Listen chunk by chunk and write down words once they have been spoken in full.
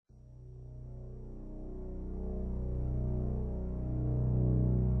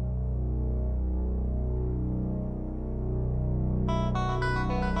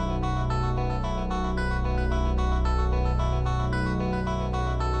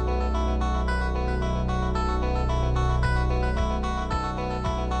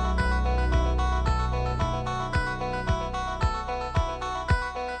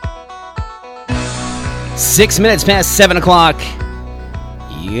6 minutes past 7 o'clock.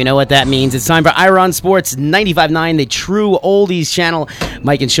 You know what that means. It's time for Ira on Sports 95.9, the true oldies channel.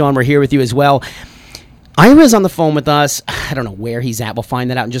 Mike and Sean, we're here with you as well. Ira's on the phone with us. I don't know where he's at. We'll find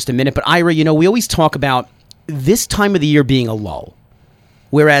that out in just a minute. But Ira, you know, we always talk about this time of the year being a lull.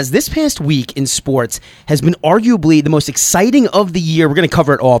 Whereas this past week in sports has been arguably the most exciting of the year. We're going to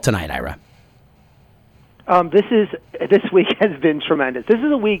cover it all tonight, Ira. This week has been tremendous. This is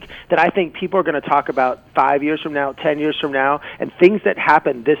a week that I think people are going to talk about 5 years from now, 10 years from now, and things that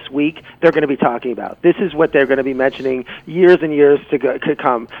happened this week they're going to be talking about. This is what they're going to be mentioning years and years to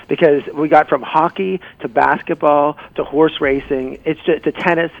come, because we got from hockey to basketball to horse racing, it's just to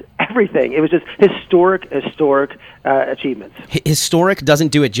tennis, everything. It was just historic achievements. Historic doesn't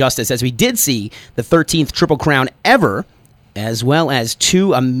do it justice, as we did see the 13th Triple Crown ever, as well as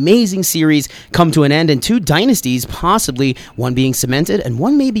two amazing series come to an end and two dynasties, possibly one being cemented and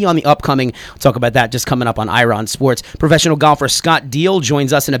one maybe on the upcoming. We'll talk about that just coming up on Ira on Sports. Professional golfer Scott Deal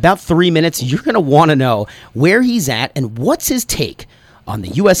joins us in about 3 minutes. You're going to want to know where he's at and what's his take on the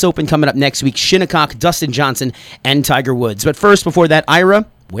U.S. Open coming up next week. Shinnecock, Dustin Johnson, and Tiger Woods. But first, before that, Ira,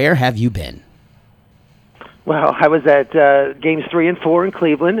 where have you been? Well, I was at Games 3 and 4 in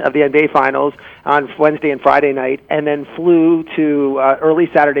Cleveland of the NBA Finals on Wednesday and Friday night, and then flew to early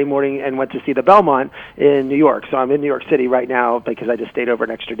Saturday morning and went to see the Belmont in New York. So I'm in New York City right now because I just stayed over an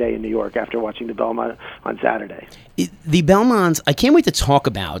extra day in New York after watching the Belmont on Saturday. The Belmont, I can't wait to talk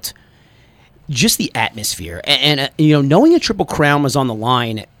about just the atmosphere. And you know, knowing a Triple Crown was on the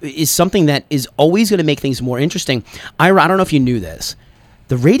line is something that is always going to make things more interesting. Ira, I don't know if you knew this.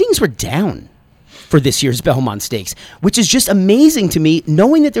 The ratings were down for this year's Belmont Stakes, which is just amazing to me,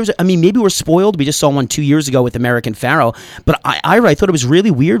 knowing that maybe we're spoiled. We just saw one 2 years ago with American Pharoah, but I thought it was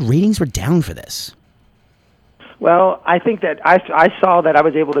really weird. Ratings were down for this. Well, I think that I saw that I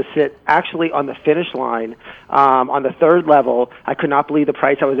was able to sit actually on the finish line on the third level. I could not believe the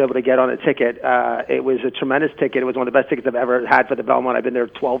price I was able to get on a ticket. It was a tremendous ticket. It was one of the best tickets I've ever had for the Belmont. I've been there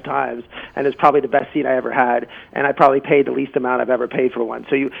 12 times, and it's probably the best seat I ever had, and I probably paid the least amount I've ever paid for one.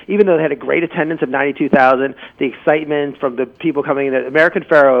 So even though they had a great attendance of 92,000, the excitement from the people coming in, American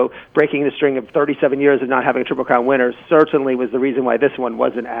Pharoah breaking the string of 37 years of not having a Triple Crown winner certainly was the reason why this one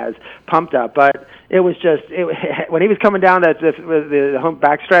wasn't as pumped up. But it was just, when he was coming down the home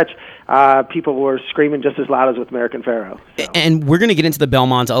backstretch, people were screaming just as loud as with American Pharoah. So. And we're going to get into the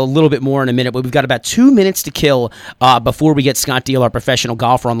Belmont a little bit more in a minute, but we've got about 2 minutes to kill before we get Scott Deal, our professional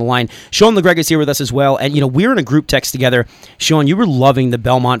golfer, on the line. Sean LeGreg is here with us as well, and you know, we're in a group text together. Sean, you were loving the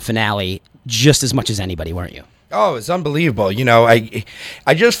Belmont finale just as much as anybody, weren't you? Oh, it's unbelievable. You know, I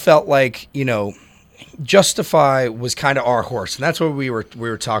just felt like, you know, Justify was kind of our horse, and that's what we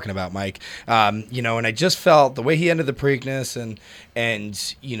were talking about, Mike. You know, and I just felt the way he ended the Preakness,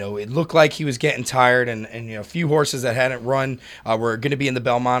 and you know, it looked like he was getting tired, and you know, a few horses that hadn't run were going to be in the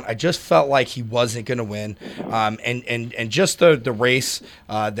Belmont. I just felt like he wasn't going to win, and just the race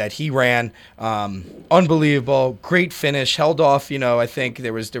that he ran, unbelievable, great finish, held off. You know, I think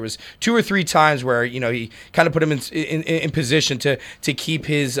there was 2 or 3 times where, you know, he kind of put him in position to keep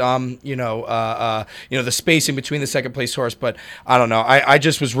his you know, the spacing between the second place horse, but I don't know. I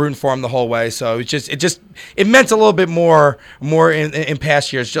just was rooting for him the whole way, so it meant a little bit more in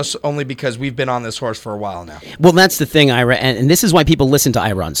past years, just only because we've been on this horse for a while now. Well, that's the thing, Ira, and this is why people listen to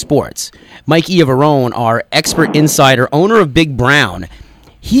Ira on Sports. Mike Iavarone, our expert insider, owner of Big Brown,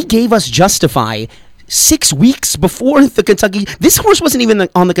 he gave us Justify 6 weeks before the Kentucky. This horse wasn't even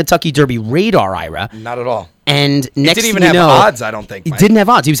on the Kentucky Derby radar, Ira. Not at all. And next it didn't even have odds, I don't think. It didn't have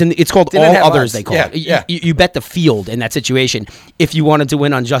odds. He was in. It's called All Others. Odds. They call it. You bet the field in that situation if you wanted to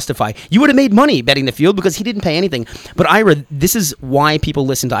win on Justify. You would have made money betting the field because he didn't pay anything. But Ira, this is why people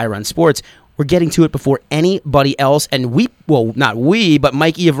listen to Ira on Sports. We're getting to it before anybody else, and not we, but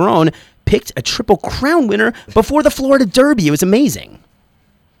Mike Iavarone picked a Triple Crown winner before the Florida Derby. It was amazing.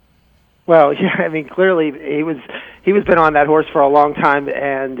 Well, yeah, I mean, clearly he was been on that horse for a long time,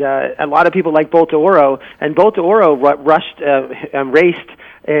 and a lot of people like Bolt d'Oro, and Bolt d'Oro raced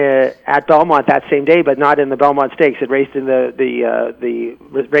at Belmont that same day, but not in the Belmont Stakes. It raced in the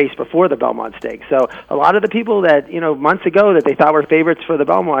race before the Belmont Stakes. So a lot of the people that, you know, months ago that they thought were favorites for the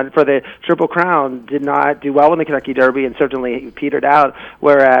Belmont, for the Triple Crown, did not do well in the Kentucky Derby and certainly petered out,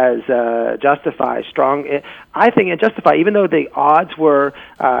 whereas Justify, I think Justify, even though the odds were,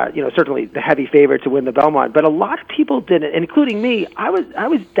 certainly the heavy favorite to win the Belmont, but a lot of people didn't, including me. I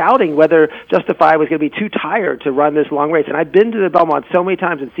was doubting whether Justify was going to be too tired to run this long race, and I've been to the Belmont so many times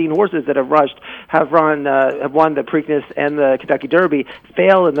times and seen horses that have won the Preakness and the Kentucky Derby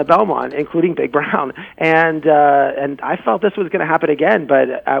fail in the Belmont, including Big Brown. And I felt this was going to happen again,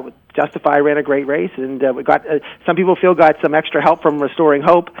 but Justify ran a great race, and we got some people feel got some extra help from Restoring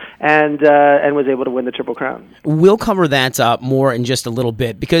Hope, and was able to win the Triple Crown. We'll cover that more in just a little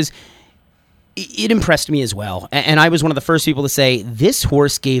bit, because it impressed me as well. And I was one of the first people to say this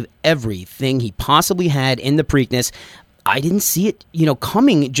horse gave everything he possibly had in the Preakness. I didn't see it,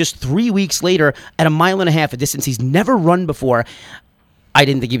 coming just 3 weeks later at 1.5 miles, a distance he's never run before. I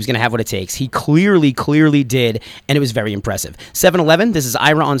didn't think he was going to have what it takes. He clearly did, and it was very impressive. 7-Eleven, this is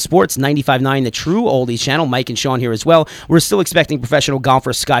Ira on Sports, 95.9, the True Oldies channel. Mike and Sean here as well. We're still expecting professional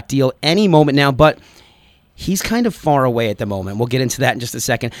golfer Scott Deal any moment now, but he's kind of far away at the moment. We'll get into that in just a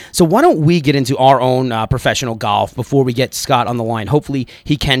second. So why don't we get into our own professional golf before we get Scott on the line? Hopefully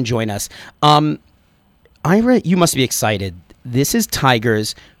he can join us. Ira, you must be excited. This is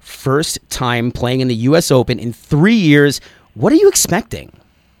Tiger's first time playing in the U.S. Open in 3 years. What are you expecting?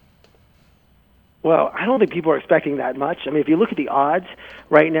 Well, I don't think people are expecting that much. I mean, if you look at the odds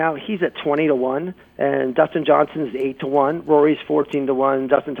right now, he's at 20-1, and Dustin Johnson is 8-1. Rory's 14-1.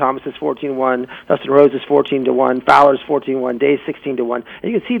 Dustin Thomas is 14-1. Dustin Rose is 14-1. Fowler's 14-1. Day's 16-1.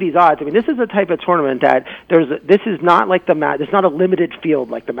 And you can see these odds. I mean, this is a type of tournament that this is not like it's not a limited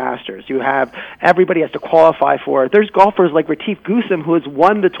field like the Masters. You have everybody has to qualify for it. There's golfers like Retief Goossem who has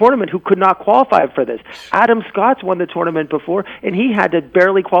won the tournament who could not qualify for this. Adam Scott's won the tournament before, and he had to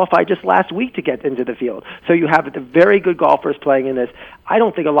barely qualify just last week to get into the field. So you have the very good golfers playing in this. I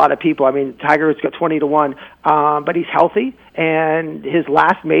don't think a lot of people, I mean, Tiger's got 20-1, but he's healthy, and his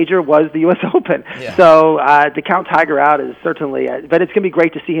last major was the U.S. Open. Yeah. So to count Tiger out is certainly, but it's going to be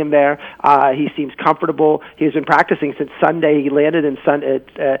great to see him there. He seems comfortable. He's been practicing since Sunday. He landed in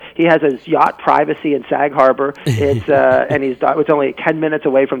he has his yacht privacy in Sag Harbor. It's it's only 10 minutes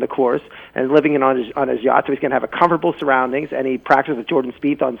away from the course, and living on his yacht, so he's going to have a comfortable surroundings. And he practiced with Jordan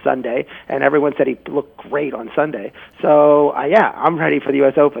Spieth on Sunday, and everyone said he looked great on Sunday. So I'm ready for the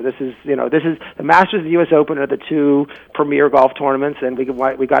U.S. Open. This is the Masters and the U.S. Open are the two premier golf tournaments, and we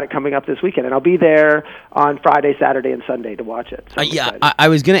got it coming up this weekend. And I'll be there on Friday, Saturday, and Sunday to watch it. So I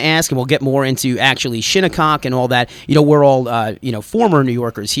was going to ask, and we'll get more into actually Shinnecock and all that. We're all former New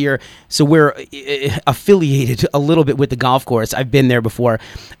Yorkers here, so we're affiliated a little bit with the golf course. I've been there before.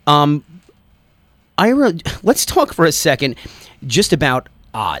 Ira, let's talk for a second just about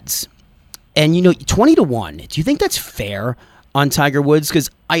odds. And 20-1. Do you think that's fair on Tiger Woods? Because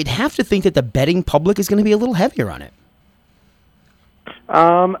I'd have to think that the betting public is going to be a little heavier on it.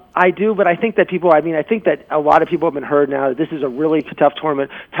 I do, but I think that I think that a lot of people have been heard now that this is a really tough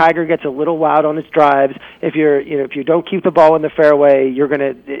tournament. Tiger gets a little wild on his drives. If you don't keep the ball in the fairway,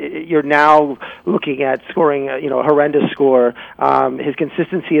 you're now looking at scoring a horrendous score. His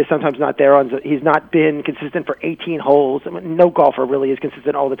consistency is sometimes not there. He's not been consistent for 18 holes. I mean, no golfer really is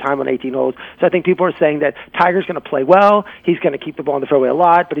consistent all the time on 18 holes. So I think people are saying that Tiger's going to play well. He's going to keep the ball in the fairway a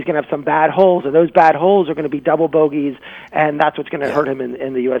lot, but he's going to have some bad holes, and those bad holes are going to be double bogeys, and that's what's going to hurt him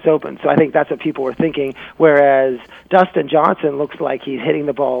in the U.S. Open. So I think that's what people were thinking, whereas Dustin Johnson looks like he's hitting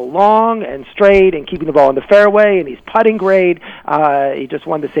the ball long and straight and keeping the ball in the fairway, and he's putting great. He just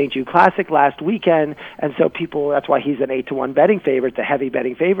won the St. Jude Classic last weekend, and so that's why he's an 8-1 betting favorite, the heavy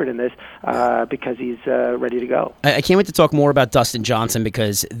betting favorite in this, because he's ready to go. I can't wait to talk more about Dustin Johnson,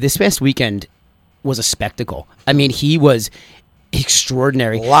 because this past weekend was a spectacle. I mean, he was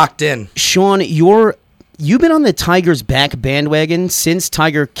extraordinary. Locked in. Sean, you've been on the Tiger's back bandwagon since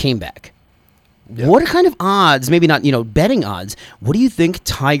Tiger came back. Yep. What kind of odds, maybe not, betting odds, what do you think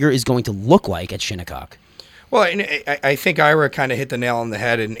Tiger is going to look like at Shinnecock? Well, I think Ira kind of hit the nail on the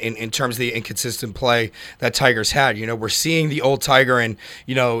head in terms of the inconsistent play that Tiger's had. We're seeing the old Tiger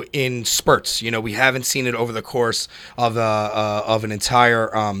in spurts. We haven't seen it over the course of an entire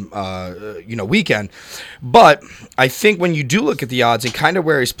weekend. But I think when you do look at the odds and kind of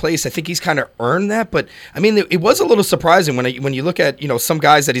where he's placed, I think he's kind of earned that. But I mean, it was a little surprising when you look at some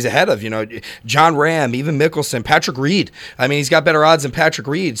guys that he's ahead of. John Ram, even Mickelson, Patrick Reed. I mean, he's got better odds than Patrick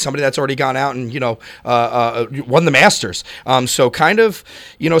Reed, somebody that's already gone out and won the Masters. So kind of,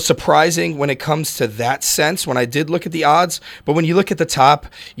 surprising when it comes to that sense when I did look at the odds. But when you look at the top,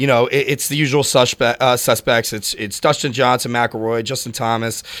 it's the usual suspects. It's Dustin Johnson, McIlroy, Justin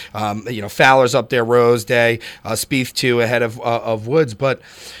Thomas, Fowler's up there, Rose, Day, Spieth too, ahead of Woods. But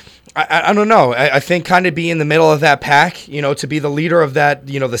I don't know. I think kind of be in the middle of that pack, you know, to be the leader of that,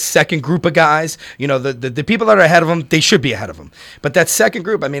 you know, the second group of guys, you know, the people that are ahead of him, they should be ahead of him. But that second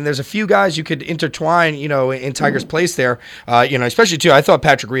group, I mean, there's a few guys you could intertwine, you know, in Tiger's place there, you know, especially too. I thought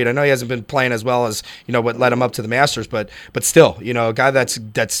Patrick Reed, I know he hasn't been playing as well as, you know, what led him up to the Masters, but still, you know, a guy that's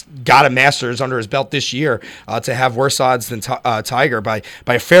got a Masters under his belt this year, to have worse odds than Tiger by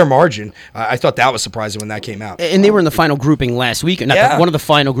a fair margin. I thought that was surprising when that came out. And they were in the final grouping last week, one of the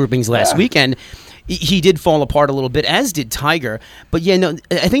final groupings last weekend. He did fall apart a little bit, as did Tiger. But yeah, no,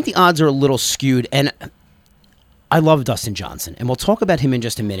 I think the odds are a little skewed. And I love Dustin Johnson, and we'll talk about him in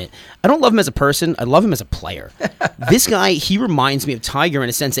just a minute. I don't love him as a person. I love him as a player. This guy, he reminds me of Tiger in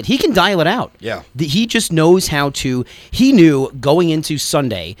a sense that he can dial it out. Yeah. He just knows how to. He knew going into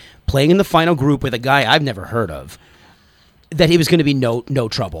Sunday, playing in the final group with a guy I've never heard of, that he was going to be no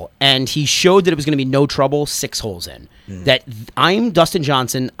trouble. And he showed that it was going to be no trouble 6 holes in. That I'm Dustin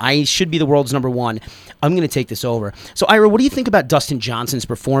Johnson. I should be the world's number one. I'm going to take this over. So, Ira, what do you think about Dustin Johnson's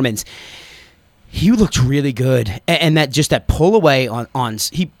performance? He looked really good. And that pull away on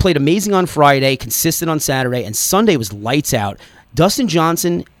he played amazing on Friday, consistent on Saturday, and Sunday was lights out. Dustin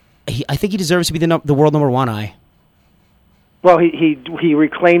Johnson, I think he deserves to be the world number one, Well, he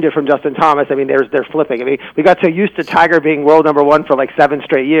reclaimed it from Justin Thomas. I mean, they're flipping. I mean, we got so used to Tiger being world number one for like 7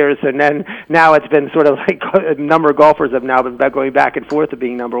 straight years, and then now it's been sort of like a number of golfers have now been going back and forth of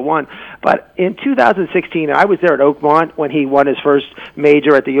being number one. But in 2016, I was there at Oakmont when he won his first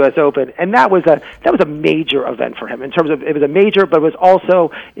major at the U.S. Open, and that was a major event for him in terms of it was a major, but it was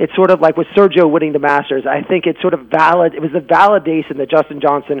also it's sort of like with Sergio winning the Masters. I think it's sort of it was the validation that Justin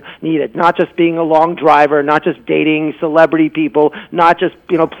Johnson needed, not just being a long driver, not just dating celebrity people, not just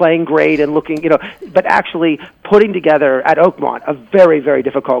playing great and looking but actually putting together at Oakmont a very, very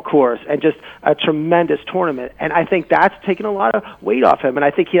difficult course and just a tremendous tournament. And I think that's taken a lot of weight off him, and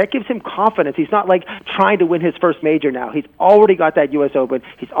I think that gives him confidence. He's not like trying to win his first major now. He's already got that U.S. Open.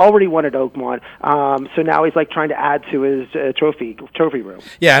 He's already won at Oakmont. So now he's like trying to add to his trophy room.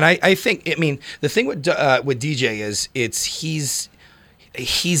 Yeah, and I think the thing with DJ is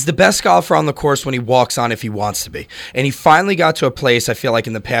he's the best golfer on the course when he walks on if he wants to be. And he finally got to a place, I feel like,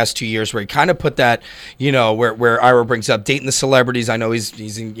 in the past 2 years where he kind of put that, where Ira brings up dating the celebrities. I know he's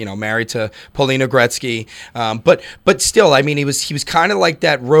married to Paulina Gretzky. But still, I mean, he was kind of like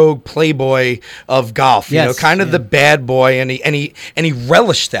that rogue playboy of golf, the bad boy, and he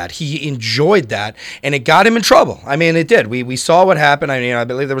relished that. He enjoyed that, and it got him in trouble. I mean, it did. We saw what happened. I mean, I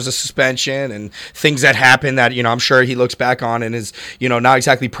believe there was a suspension and things that happened that, I'm sure he looks back on and is, not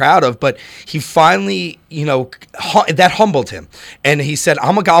exactly proud of, but he finally, that humbled him. And he said,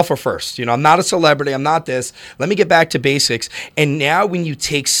 I'm a golfer first. I'm not a celebrity. I'm not this. Let me get back to basics. And now when you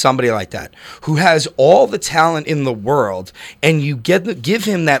take somebody like that who has all the talent in the world and you give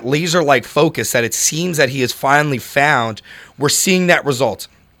him that laser-like focus that it seems that he has finally found, we're seeing that result.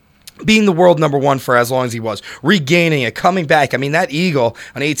 Being the world number one for as long as he was, regaining it, coming back. I mean, that eagle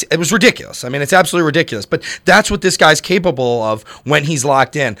on 8, it was ridiculous. I mean, it's absolutely ridiculous. But that's what this guy's capable of when he's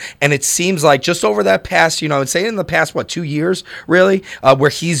locked in. And it seems like just over that past, I'd say in the past, 2 years, really,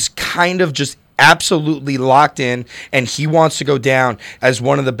 where he's kind of just absolutely locked in, and he wants to go down as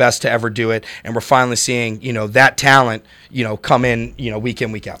one of the best to ever do it. And we're finally seeing, that talent, come in, week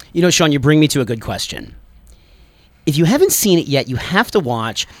in, week out. Sean, you bring me to a good question. If you haven't seen it yet, you have to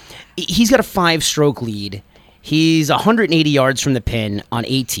watch. He's got a 5-stroke lead. He's 180 yards from the pin on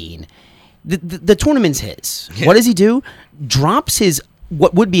 18. The tournament's his. Yeah. What does he do? Drops his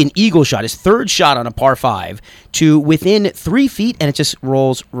what would be an eagle shot, his third shot on a par 5, to within 3 feet, and it just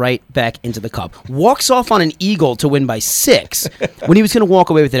rolls right back into the cup. Walks off on an eagle to win by 6 when he was going to walk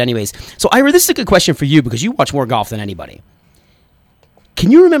away with it anyways. So, Ira, this is a good question for you because you watch more golf than anybody.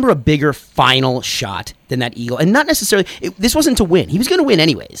 Can you remember a bigger final shot than that eagle? And not necessarily, this wasn't to win. He was going to win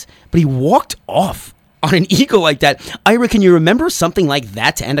anyways, but he walked off on an eagle like that. Ira, can you remember something like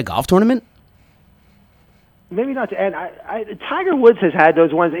that to end a golf tournament? Maybe not to end. Tiger Woods has had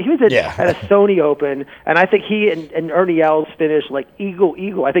those ones. He was at a Sony Open, and I think he and Ernie Els finished like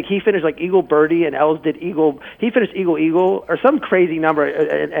eagle. I think he finished like eagle birdie, and Els did eagle. He finished eagle, or some crazy number,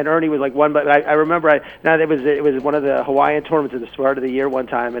 and Ernie was like one. But I remember it was one of the Hawaiian tournaments at the start of the year one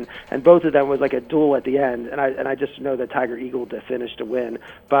time, and both of them was like a duel at the end. And I just know that Tiger eagled to finish to win.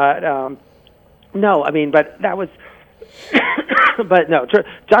 But no, I mean, but that was. But no,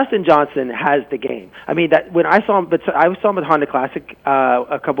 Justin Johnson has the game. I mean, that when I saw him, but I saw him at Honda Classic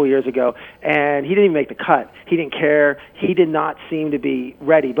a couple years ago, and he didn't even make the cut. He didn't care. He did not seem to be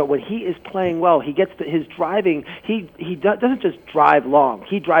ready. But when he is playing well, he gets his driving. He doesn't just drive long.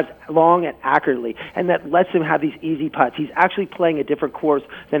 He drives long and accurately, and that lets him have these easy putts. He's actually playing a different course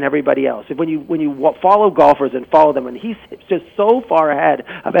than everybody else. When you follow golfers and follow them, and he's just so far ahead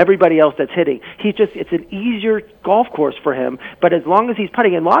of everybody else that's hitting, it's an easier golf course for him. But as long as he's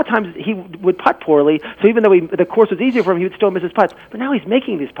putting, and a lot of times he would putt poorly, so even though the course was easier for him, he would still miss his putts. But now he's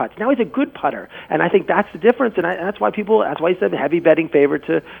making these putts. Now he's a good putter, and I think that's the difference. And that's why he said heavy betting favorite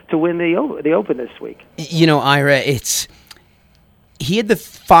to win the Open this week. You know, Ira, he had the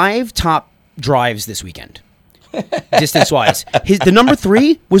 5 top drives this weekend. Distance-wise, the number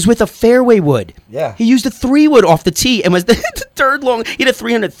 3 was with a fairway wood. Yeah, he used a 3-wood off the tee and was the third long. He had a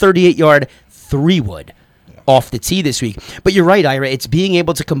 338-yard 3-wood off the tee this week. But you're right, Ira. It's being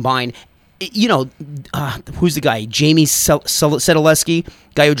able to combine. You know, who's the guy? Jamie Sedaleski,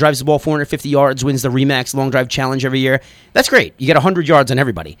 guy who drives the ball 450 yards, wins the Remax Long Drive Challenge every year. That's great. You get 100 yards on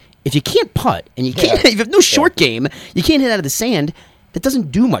everybody. If you can't putt and you can't, if you have no short game, you can't hit out of the sand. That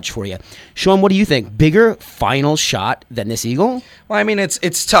doesn't do much for you. Sean, what do you think? Bigger final shot than this eagle? Well, I mean,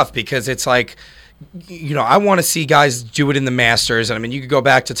 it's tough because it's like, you know, I want to see guys do it in the Masters. And I mean, you could go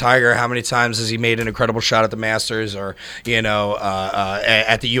back to Tiger. How many times has he made an incredible shot at the Masters or, you know,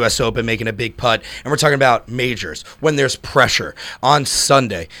 at the U.S. Open making a big putt? And we're talking about majors when there's pressure on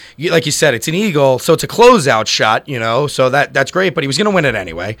Sunday. Like you said, it's an eagle, so it's a closeout shot, you know, so that's great. But he was going to win it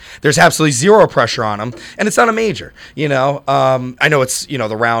anyway. There's absolutely zero pressure on him, and it's not a major, you know. I know it's, you know,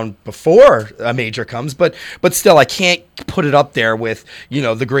 the round before a major comes, but still, I can't put it up there with, you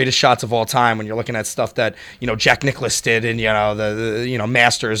know, the greatest shots of all time when you're looking at stuff that, you know, Jack Nicklaus did and, you know, the you know,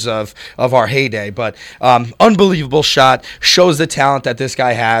 masters of our heyday. But unbelievable shot, shows the talent that this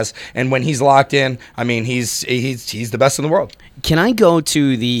guy has, and when he's locked in, I mean, he's the best in the world. Can I go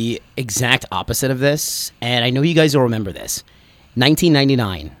to the exact opposite of this? And I know you guys will remember this.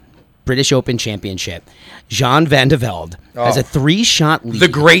 1999 British Open Championship. Jean Van de Velde has a 3-shot lead. The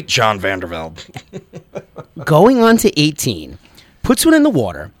great Jean Van de Velde. Going on to 18, puts one in the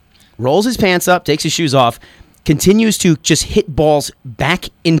water, rolls his pants up, takes his shoes off, continues to just hit balls back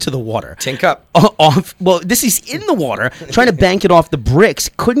into the water. Tink up. Well, this is in the water, trying to bank it off the bricks,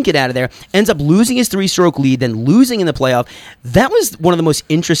 couldn't get out of there, ends up losing his 3-stroke lead, then losing in the playoff. That was one of the most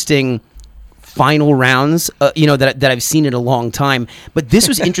interesting final rounds, you know, that I've seen in a long time. But this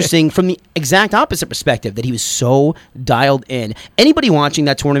was interesting from the exact opposite perspective, that he was so dialed in. Anybody watching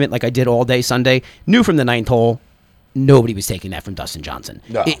that tournament, like I did all day Sunday, knew from the 9th hole, nobody was taking that from Dustin Johnson.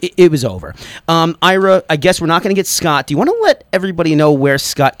 No. It was over. Ira, I guess we're not going to get Scott. Do you want to let everybody know where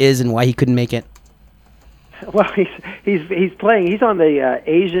Scott is and why he couldn't make it? Well, he's playing. He's on the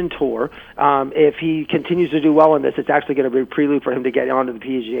Asian tour. If he continues to do well in this, it's actually going to be a prelude for him to get onto the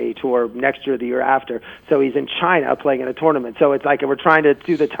PGA Tour next year, or the year after. So he's in China playing in a tournament. So it's like we're trying to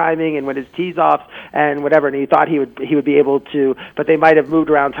do the timing and when his tees off and whatever. And he thought he would be able to, but they might have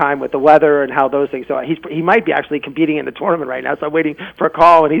moved around time with the weather and how those things. So he might be actually competing in the tournament right now. So I'm waiting for a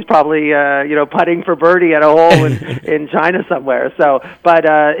call, and he's probably putting for birdie at a hole in China somewhere. So, but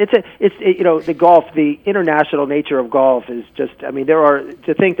it's you know, the golf, the international nature of golf is just, I mean, there are,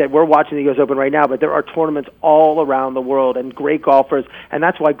 to think that we're watching the U.S. Open right now, but there are tournaments all around the world and great golfers, and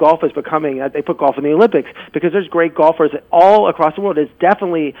that's why golf is becoming, they put golf in the Olympics, because there's great golfers all across the world. It's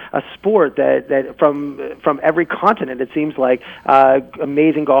definitely a sport that from every continent, it seems like,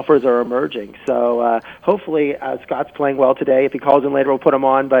 amazing golfers are emerging. So hopefully Scott's playing well today. If he calls in later, we'll put him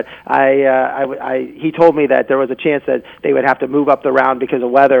on, but he told me that there was a chance that they would have to move up the round because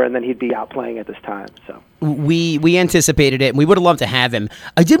of weather, and then he'd be out playing at this time. So we anticipated it, and we would have loved to have him.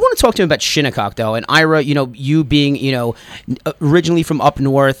 I did want to talk to him about Shinnecock, though. And Ira, you know, you being, you know, originally from up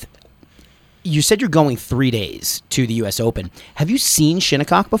north, you said you're going 3 days to the U.S. Open. Have you seen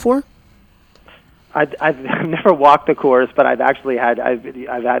Shinnecock before? I've never walked the course, but I've actually had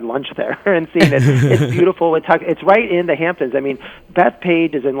lunch there and seen it. It's beautiful. It's right in the Hamptons. I mean,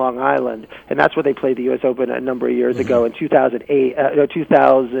 Bethpage is in Long Island, and that's where they played the U.S. Open a number of years ago in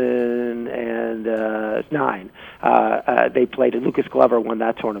 2009. They played, and Lucas Glover won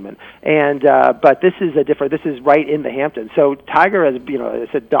that tournament. And but this is This is right in the Hamptons. So Tiger has, you know,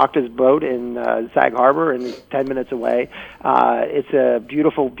 it's a doctor's boat in Sag Harbor, and 10 minutes away. It's a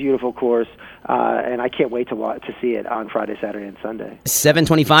beautiful, beautiful course. And I can't wait to see it on Friday, Saturday, and Sunday.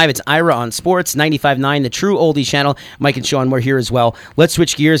 7:25, it's Ira on Sports, 95.9, the True Oldies channel. Mike and Sean, we're here as well. Let's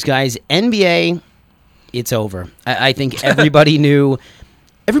switch gears, guys. NBA, it's over. I think everybody knew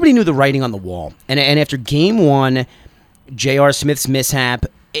the writing on the wall. And after Game 1, J.R. Smith's mishap,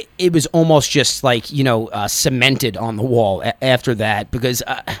 it was almost just like, cemented on the wall after that because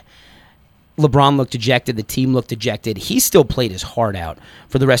LeBron looked dejected. The team looked dejected. He still played his heart out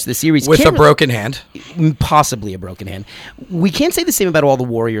for the rest of the series. With a broken hand. Possibly a broken hand. We can't say the same about all the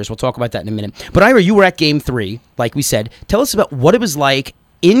Warriors. We'll talk about that in a minute. But Ira, you were at Game 3, like we said. Tell us about what it was like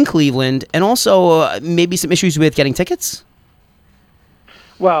in Cleveland and also maybe some issues with getting tickets.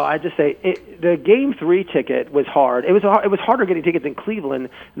 Well, I just say the Game 3 ticket was hard. It was harder getting tickets in Cleveland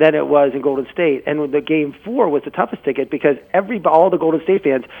than it was in Golden State. And the Game 4 was the toughest ticket because all the Golden State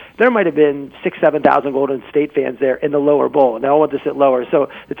fans, there might have been 7,000 Golden State fans there in the lower bowl, and they all wanted to sit lower. So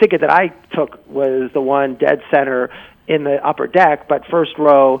the ticket that I took was the one dead center in the upper deck, but first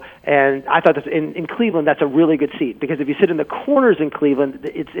row, and I thought that in Cleveland that's a really good seat because if you sit in the corners in Cleveland,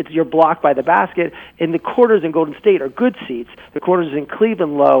 you're blocked by the basket. And the corners in Golden State are good seats. The corners in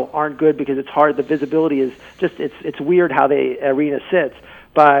Cleveland low aren't good because it's hard. The visibility is just it's weird how the arena sits.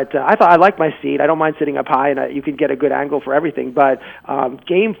 But I thought I liked my seat. I don't mind sitting up high, and you can get a good angle for everything. But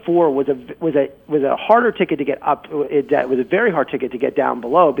Game 4 was a harder ticket to get up. It was a very hard ticket to get down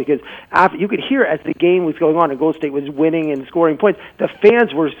below because you could hear as the game was going on and Golden State was winning and scoring points, the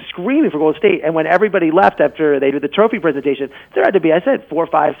fans were screaming for Golden State. And when everybody left after they did the trophy presentation, there had to be, I said,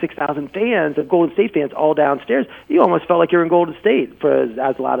 4,000, 5,000, 6,000 fans of Golden State fans all downstairs. You almost felt like you're in Golden State for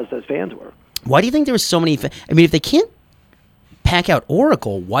as loud as those fans were. Why do you think there were so many? I mean, if they can't pack out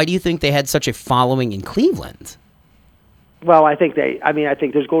Oracle, why do you think they had such a following in Cleveland? Well, I think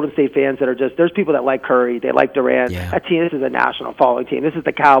there's Golden State fans that are there's people that like Curry, they like Durant. Yeah. That team, this is a national following team. This is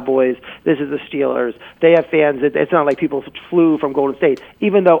the Cowboys, this is the Steelers. They have fans. It's not like people flew from Golden State,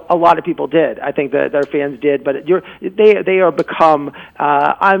 even though a lot of people did. I think that their fans did, but they are become,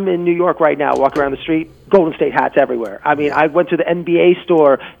 I'm in New York right now, walking around the street, Golden State hats everywhere. I mean, I went to the NBA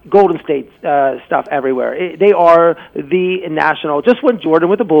store, Golden State stuff everywhere. They are the national. Just when Jordan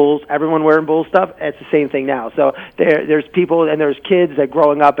with the Bulls, everyone wearing Bulls stuff, it's the same thing now. So there's people and there's kids that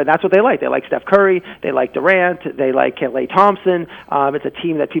growing up, and that's what they like. They like Steph Curry, they like Durant, they like Klay Thompson. It's a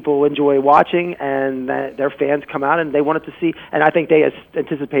team that people enjoy watching, and their fans come out and they wanted to see. And I think they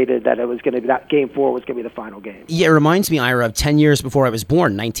anticipated that it was going to be that Game 4 was going to be the final game. Yeah, it reminds me, Ira, of 10 years before I was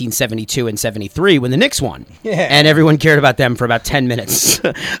born, 1972 and 73, when the Knicks won. Yeah. And everyone cared about them for about 10 minutes.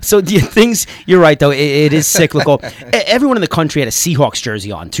 So you're right, though. It is cyclical. Everyone in the country had a Seahawks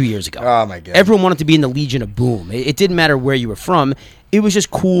jersey on 2 years ago. Oh, my God. Everyone wanted to be in the Legion of Boom. It didn't matter where you were from. It was just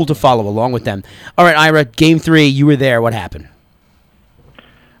cool to follow along with them. All right, Ira, Game 3, you were there. What happened?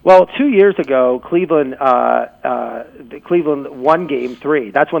 Well, 2 years ago, Cleveland won Game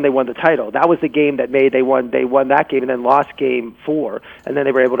 3. That's when they won the title. That was the game that they won that game and then lost Game 4, and then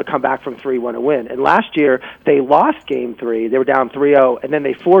they were able to come back from 3-1 and win. And last year, they lost Game 3. They were down 3-0, and then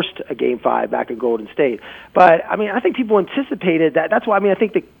they forced a Game 5 back in Golden State. But, I mean, I think people anticipated that. That's why, I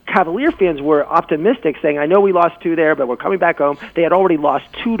think the Cavalier fans were optimistic, saying, I know we lost 2 there, but we're coming back home. They had already lost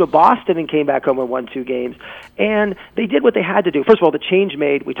 2 to Boston and came back home and won 2 games. And they did what they had to do. First of all, the change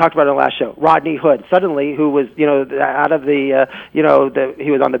made, we talked about it on the last show, Rodney Hood, suddenly, who was, out of the,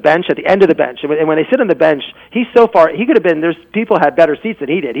 he was on the bench at the end of the bench. And when they sit on the bench, he's so far, he could have been, there's people had better seats than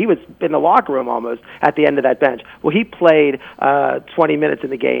he did. He was in the locker room almost at the end of that bench. Well, he played 20 minutes in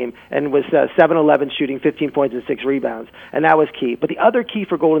the game and was 7-11 shooting 15 points and 6 rebounds. And that was key. But the other key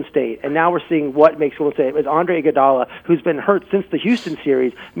for Golden State, and now we're seeing what makes Golden State, was Andre Iguodala, who's been hurt since the Houston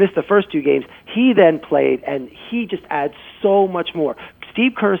series, missed the first 2 games. He then played, and he just adds so much more.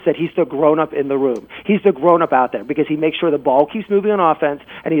 Steve Kerr said he's the grown-up in the room. He's the grown-up out there because he makes sure the ball keeps moving on offense,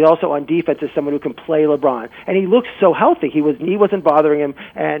 and he's also on defense as someone who can play LeBron. And he looks so healthy. He wasn't bothering him,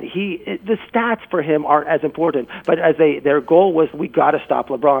 and the stats for him aren't as important. But their goal was, we got to stop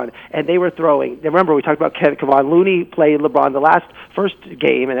LeBron, and they were throwing. Remember, we talked about Kevon Looney played LeBron the first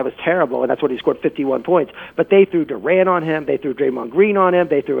game, and it was terrible, and that's when he scored 51 points. But they threw Durant on him, they threw Draymond Green on him,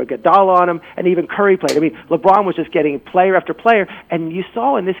 they threw Iguodala on him, and even Curry played. LeBron was just getting player after player, and you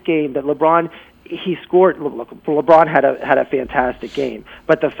saw in this game that LeBron, he scored. LeBron had a fantastic game,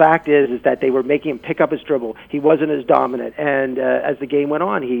 but the fact is that they were making him pick up his dribble. He wasn't as dominant, and as the game went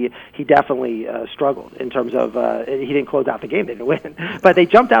on, he definitely struggled in terms of he didn't close out the game. They didn't win, but they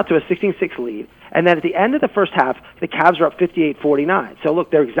jumped out to a 16-6 lead, and then at the end of the first half, the Cavs are up 58-49. So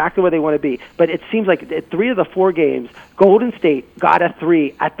look, they're exactly where they want to be. But it seems like 3 of the 4 games, Golden State got a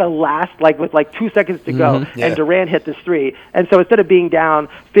 3 at the last, with 2 seconds to go, yeah. and Durant hit this 3, and so instead of being down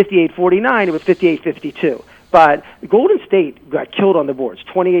 58-49, it was 58-52. But Golden State got killed on the boards,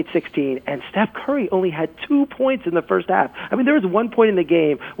 28-16, and Steph Curry only had 2 points in the first half. There was 1 point in the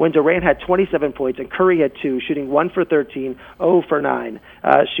game when Durant had 27 points and Curry had 2, shooting 1 for 13, 0 for 9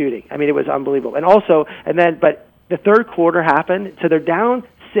 shooting. It was unbelievable. But The third quarter happened, so they're down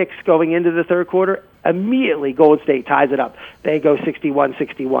 6 going into the third quarter. Immediately, Golden State ties it up. They go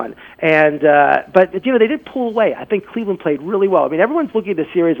 61-61. But they did pull away. I think Cleveland played really well. I mean, everyone's looking at the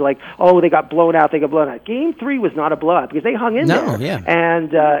series like, oh, they got blown out. Game 3 was not a blowout because they hung in there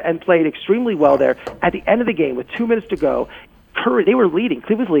and played extremely well there. At the end of the game, with 2 minutes to go, Curry, they were leading.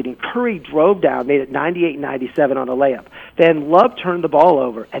 Cleveland was leading. Curry drove down, made it 98-97 on a layup. Then Love turned the ball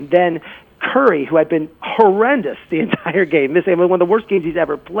over, and then Curry, who had been horrendous the entire game, this one of the worst games he's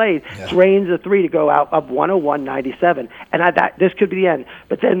ever played, drains a 3 to go out up 101-97. And this could be the end.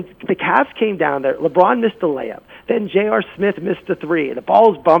 But then the Cavs came down there. LeBron missed the layup. Then J.R. Smith missed the 3. And the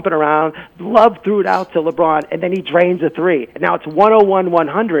ball's bumping around. Love threw it out to LeBron, and then he drains a 3. And now it's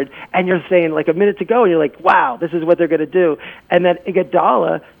 101-100, and you're saying like a minute to go, and you're like, wow, this is what they're going to do. And then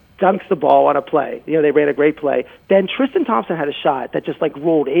Iguodala dunks the ball on a play. They ran a great play. Then Tristan Thompson had a shot that just like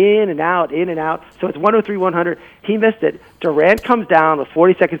rolled in and out. So it's 103-100. He missed it. Durant comes down with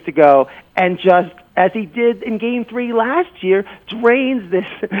 40 seconds to go and just, as he did in Game 3 last year, drains this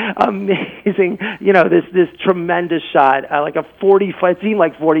amazing, this tremendous shot, like a 40-foot, it seemed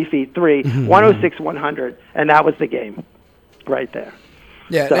like 40 feet, 3, 106-100, and that was the game right there.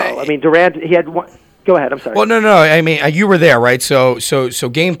 Yeah. So, I mean, Durant, he had one. Go ahead. I'm sorry. Well, no. I mean, you were there, right? So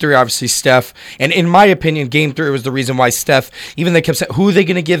Game 3, obviously, Steph, and in my opinion, Game 3 was the reason why Steph, even they kept saying, who are they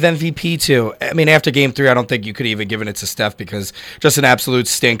going to give MVP to? I mean, after Game 3, I don't think you could even given it to Steph because just an absolute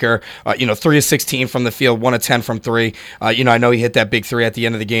stinker. 3 of 16 from the field, 1 of 10 from 3. I know he hit that big 3 at the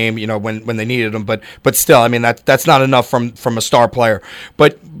end of the game, when they needed him, but still, I mean, that's not enough from a star player.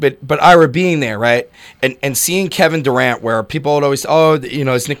 But Ira being there, right, and seeing Kevin Durant, where people would always,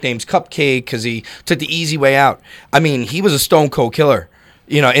 his nickname's Cupcake because he took the easy way out. I mean, he was a stone cold killer,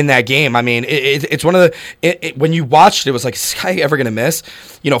 in that game. I mean, it's one of the, when you watched it was like, is this guy ever going to miss?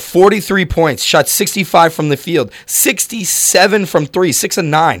 43 points, shot 65 from the field, 67 from 3, 6 of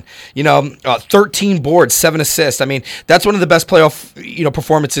 9, 13 boards, 7 assists. I mean, that's one of the best playoff,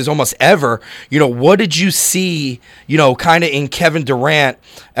 performances almost ever. What did you see, kind of in Kevin Durant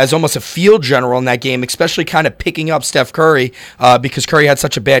as almost a field general in that game, especially kind of picking up Steph Curry because Curry had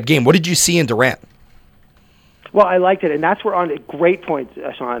such a bad game? What did you see in Durant? Well, I liked it, and that's where on a great point,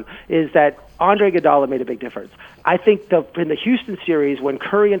 Sean, is that Andre Iguodala made a big difference. I think in the Houston series, when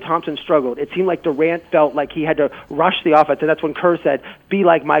Curry and Thompson struggled, it seemed like Durant felt like he had to rush the offense, and that's when Kerr said, be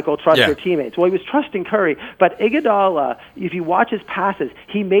like Michael, trust your teammates. Well, he was trusting Curry, but Iguodala, if you watch his passes,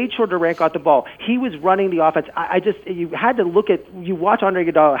 he made sure Durant got the ball. He was running the offense. You had to you watch Andre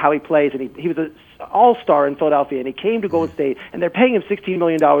Iguodala, how he plays, and he was an all-star in Philadelphia, and he came to Golden State, and they're paying him $16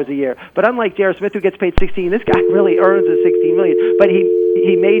 million a year. But unlike J.R. Smith, who gets paid $16, this guy really earns the $16 million. But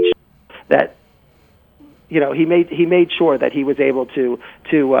he made sure that he made sure that he was able to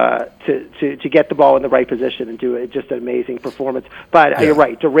get the ball in the right position and do it. Just an amazing performance. But you're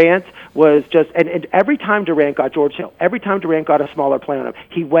right, Durant was just and every time Durant got George Hill, every time Durant got a smaller play on him,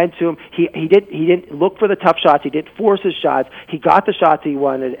 he went to him. He didn't look for the tough shots. He didn't force his shots. He got the shots he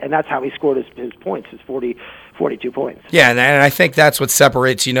wanted, and that's how he scored his points. His 42 points. Yeah, and I think that's what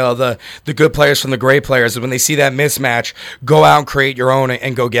separates, the good players from the great players is when they see that mismatch, go out and create your own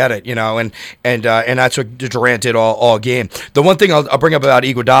and go get it, and that's what Durant did all game. The one thing I'll bring up about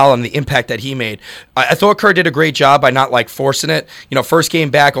Iguodala and the impact that he made, I thought Kerr did a great job by not forcing it. First game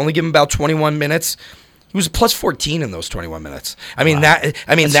back, only give him about 21 minutes. He was plus 14 in those 21 minutes. I mean, wow.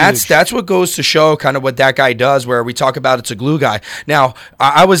 That's what goes to show kind of what that guy does, where we talk about it's a glue guy. Now,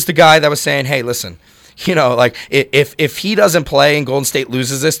 I was the guy that was saying, hey, listen, if he doesn't play and Golden State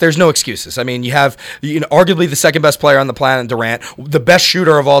loses this, there's no excuses. I mean, you have arguably the second best player on the planet, Durant, the best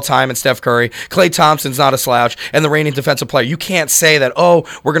shooter of all time in Steph Curry. Klay Thompson's not a slouch, and the reigning defensive player. You can't say that,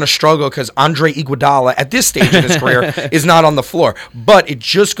 we're going to struggle because Andre Iguodala at this stage in his career is not on the floor. But it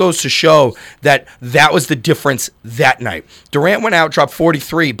just goes to show that was the difference that night. Durant went out, dropped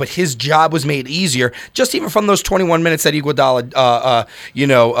 43, but his job was made easier just even from those 21 minutes that Iguodala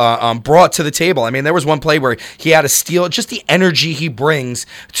brought to the table. I mean, there was one play where he had a steal, just the energy he brings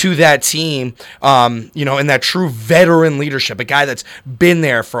to that team, and that true veteran leadership, a guy that's been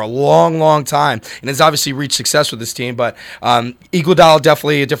there for a long, long time and has obviously reached success with this team. But Iguodala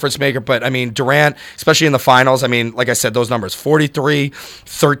definitely a difference maker. But I mean, Durant, especially in the finals, I mean, like I said, those numbers, 43,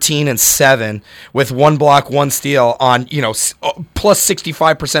 13, and 7 with 1 block, 1 steal on, plus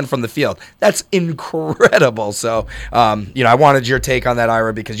 65% from the field. That's incredible. So, I wanted your take on that,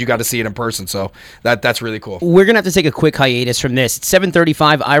 Ira, because you got to see it in person. So that's really cool. We're going to have to take a quick hiatus from this. It's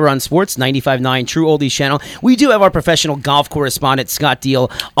 7:35, Ira on Sports, 95.9 True Oldies Channel. We do have our professional golf correspondent, Scott Deal,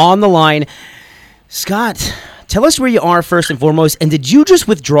 on the line. Scott, Tell us where you are first and foremost, and did you just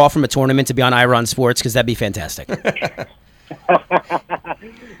withdraw from a tournament to be on Iron Sports? Because that'd be fantastic.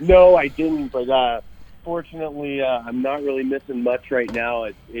 No, I didn't, but fortunately, I'm not really missing much right now.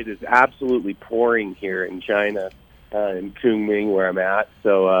 It is absolutely pouring here in China, in Kunming, where I'm at.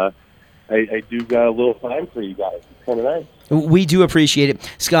 So I do got a little time for you guys. It's kind of nice. We do appreciate it.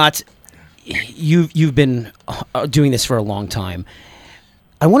 Scott, you've been doing this for a long time.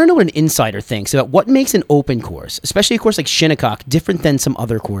 I want to know what an insider thinks about what makes an open course, especially a course like Shinnecock, different than some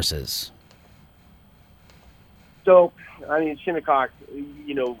other courses. So, I mean, Shinnecock,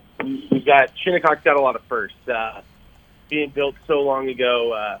 Shinnecock's got a lot of firsts. Being built so long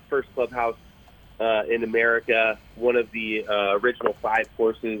ago, first clubhouse in America, one of the original 5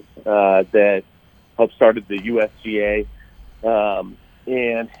 courses that helped started the USGA.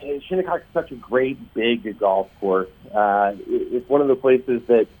 And Shinnecock is such a great, big golf course. It's one of the places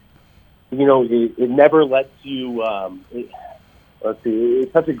that, it never lets you,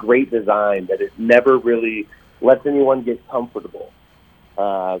 it's such a great design that it never really lets anyone get comfortable.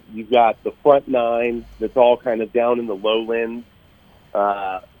 You've got the front 9 that's all kind of down in the lowlands.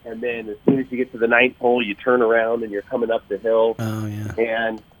 And then as soon as you get to the 9th hole, you turn around and you're coming up the hill. Oh,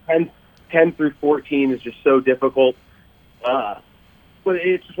 yeah. And 10 through 14 is just so difficult. But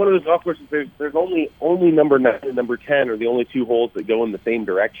it's just one of those golf courses. There's only number 9 and number 10 are the only 2 holes that go in the same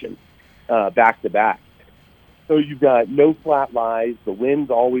direction, back to back. So you've got no flat lies. The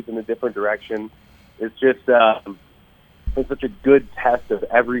wind's always in a different direction. It's just it's such a good test of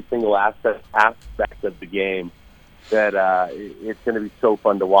every single aspect of the game that it's going to be so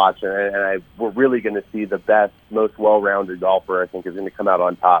fun to watch. And we're really going to see the best, most well-rounded golfer, I think, is going to come out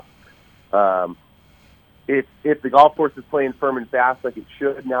on top. If the golf course is playing firm and fast like it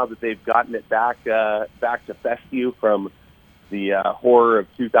should, now that they've gotten it back to fescue from the horror of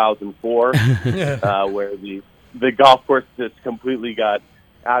 2004, where the golf course just completely got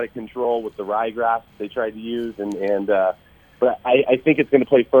out of control with the ryegrass they tried to use, but I think it's going to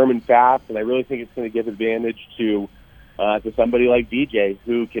play firm and fast, and I really think it's going to give advantage to somebody like DJ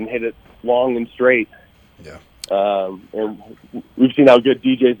who can hit it long and straight. Yeah. And we've seen how good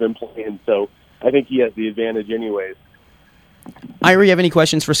DJ's been playing, so I think he has the advantage anyways. Ira, you have any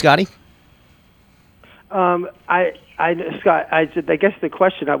questions for Scotty? Scott, I guess the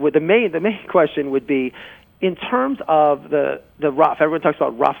question, the main question would be, in terms of the rough. Everyone talks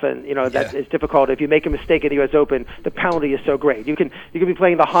about rough, and that is difficult. If you make a mistake at the U.S. Open, the penalty is so great. You can be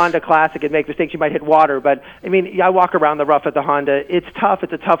playing the Honda Classic and make mistakes. You might hit water, but I mean, I walk around the rough at the Honda. It's tough.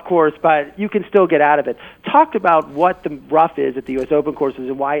 It's a tough course, but you can still get out of it. Talk about what the rough is at the U.S. Open courses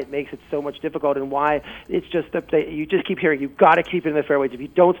and why it makes it so much difficult, and why it's just you just keep hearing you've got to keep it in the fairways. If you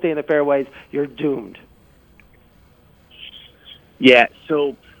don't stay in the fairways, you're doomed. Yeah.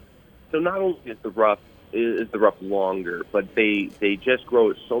 So not only is the rough longer, but they just grow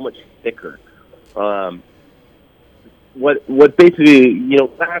it so much thicker. What basically,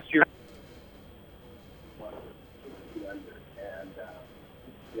 last year.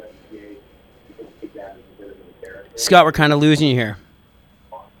 Scott, we're kind of losing you here.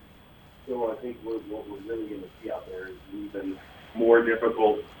 So I think what we're really going to see out there is even more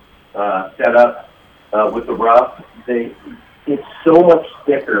difficult setup with the rough. It's so much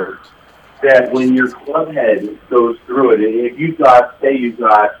thicker that when your club head goes through it, if you've got,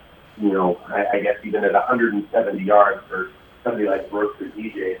 I guess even at 170 yards for somebody like Brooks or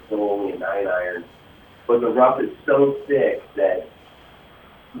DJ, it's still only a 9-iron. But the rough is so thick that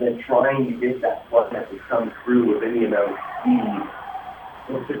trying to get that club head to come through with any amount of speed,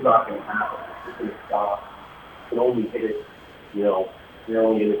 it's just not going to happen. It's just going to stop. You can only hit it, you're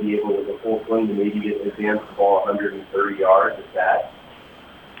only going to be able with a full swing to maybe advance the ball 130 yards at that.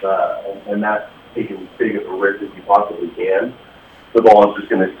 And that's taking as big of a risk as you possibly can. The ball is just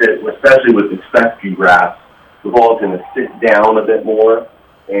going to sit, especially with the fescue grass, the ball is going to sit down a bit more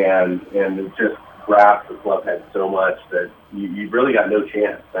and it just grabs the club head so much that you've really got no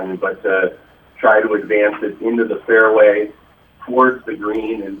chance. I mean, but to try to advance it into the fairway towards the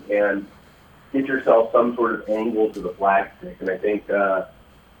green and get yourself some sort of angle to the flagstick. And I think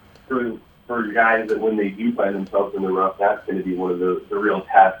for guys that when they do find themselves in the rough, that's going to be one of the real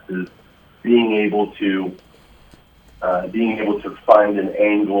tests, is being able to find an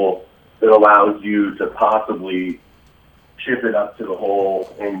angle that allows you to possibly chip it up to the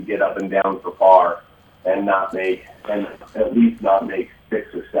hole and get up and down for par, and at least not make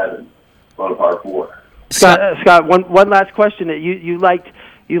 6 or 7 on a par 4. Scott, one last question. You liked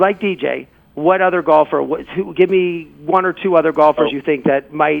DJ. What other golfer? Give me 1 or 2 other golfers you think that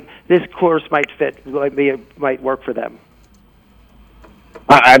this course might fit, might work for them.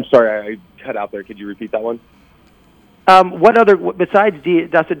 I'm sorry, I cut out there. Could you repeat that one? What other, besides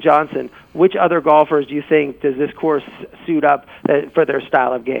Dustin Johnson, which other golfers do you think does this course suit up for their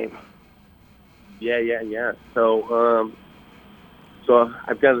style of game? Yeah. So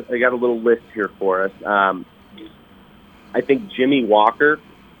I got a little list here for us. I think Jimmy Walker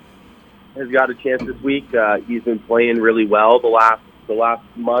has got a chance this week. He's been playing really well the last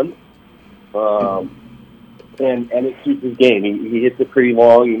month, and it suits his game. He hits it pretty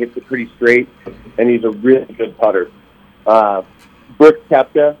long, he hits it pretty straight, and he's a really good putter. Brooks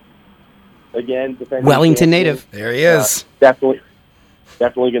Koepka, again, defending Wellington champion. native. There he is. Definitely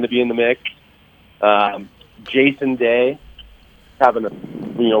going to be in the mix. Jason Day having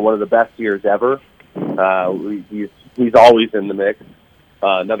one of the best years ever. He's always in the mix.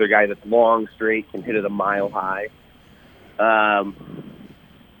 Another guy that's long, straight, can hit it a mile high. I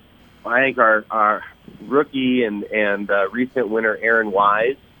think our rookie and recent winner Aaron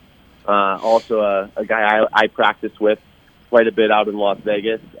Wise, also a guy I practice with quite a bit out in Las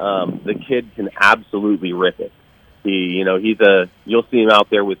Vegas. The kid can absolutely rip it. You'll see him out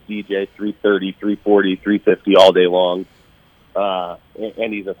there with DJ 330, 340, 350 all day long.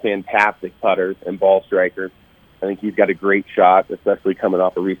 And he's a fantastic putter and ball striker. I think he's got a great shot, especially coming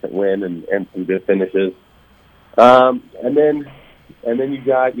off a recent win and some good finishes. And then you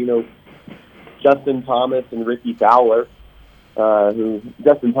got, Justin Thomas and Ricky Fowler, who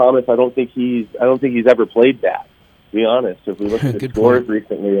Justin Thomas, I don't think he's ever played that, to be honest. If we look at the scores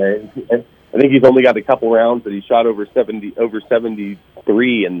recently, I think he's only got a couple rounds that he shot over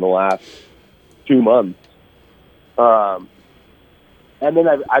 73 in the last 2 months. And then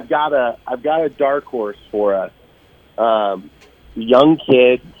I've got a dark horse for us. Young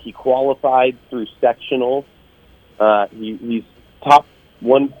kid, he qualified through sectionals. He's top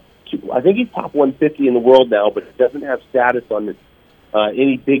one. I think he's top 150 in the world now, but he doesn't have status on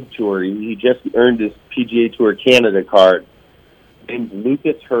any big tour. He just earned his PGA Tour Canada card. Named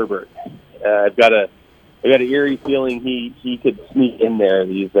Lucas Herbert. I've got an eerie feeling he could sneak in there.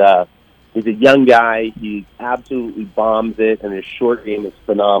 He's a young guy. He absolutely bombs it, and his short game is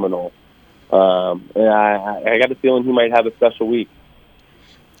phenomenal. And I got a feeling he might have a special week.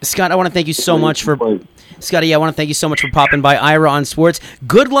 Scott, I want to thank you so much for popping by Ira on Sports.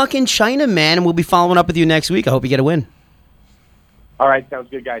 Good luck in China, man, and we'll be following up with you next week. I hope you get a win. All right, sounds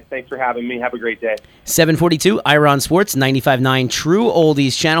good, guys. Thanks for having me. Have a great day. 742, Ira on Sports, 95.9 True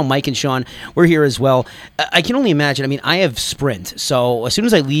Oldies channel. Mike and Sean, we're here as well. I can only imagine. I mean, I have Sprint, so as soon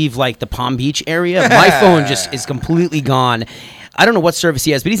as I leave, the Palm Beach area, my phone just is completely gone. I don't know what service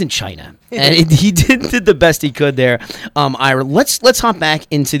he has, but he's in China, and he did the best he could there. Ira, let's hop back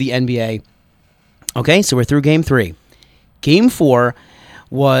into the NBA. Okay, so we're through Game 3. Game 4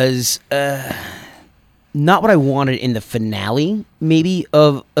 was not what I wanted in the finale, maybe,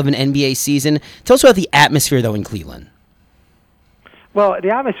 of an NBA season. Tell us about the atmosphere, though, in Cleveland. Well, the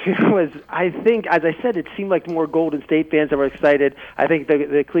atmosphere was, I think, as I said, it seemed like more Golden State fans that were excited. I think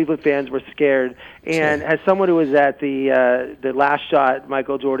the Cleveland fans were scared. And as someone who was at the last shot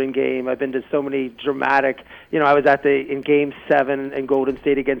Michael Jordan game, I've been to so many dramatic, I was in Game 7 in Golden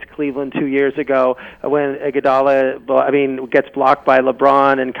State against Cleveland 2 years ago when Iguodala, gets blocked by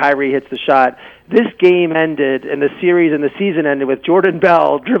LeBron and Kyrie hits the shot. This game ended, and the series and the season ended with Jordan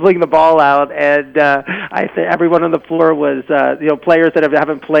Bell dribbling the ball out, and I think everyone on the floor was, players that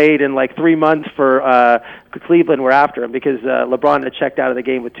haven't played in 3 months for Cleveland were after him because LeBron had checked out of the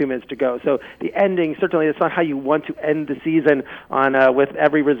game with 2 minutes to go. So the ending, certainly that's not how you want to end the season on with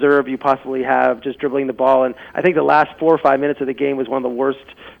every reserve you possibly have, just dribbling the ball. And I think the last 4 or 5 minutes of the game was one of the worst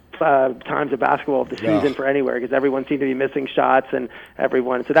times of basketball of the season for anywhere because everyone seemed to be missing shots and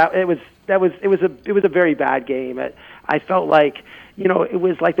everyone. So it was a very bad game. I felt like it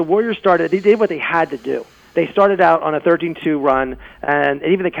was like the Warriors started. They did what they had to do. They started out on a 13-2 run, and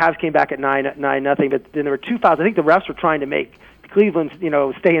even the Cavs came back at 9-0. But then there were 2 fouls. I think the refs were trying to make Cleveland,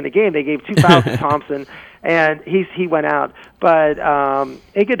 stay in the game. They gave 2 fouls to Thompson, and he went out. But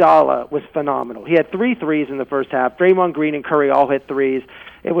Iguodala was phenomenal. He had 3 threes in the first half. Draymond Green and Curry all hit threes.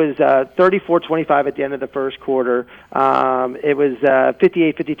 It was 34-25 at the end of the first quarter. It was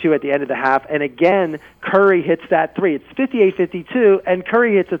 58-52 at the end of the half. And again, Curry hits that 3. It's 58-52, and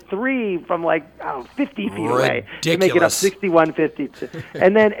Curry hits a 3 from 50 feet away to make it up 61-52.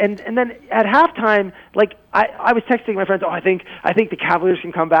 and then at halftime, I was texting my friends, I think the Cavaliers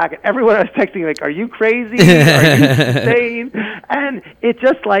can come back. And everyone I was texting, are you crazy? Are you insane? And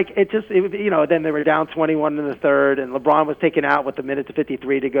then they were down 21 in the third, and LeBron was taken out with a minute to 53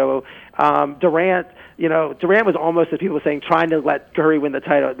 three to go. Durant was almost, as people were saying, trying to let Curry win the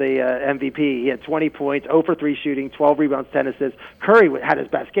title, the MVP. He had 20 points, 0 for 3 shooting, 12 rebounds, 10 assists. Curry had his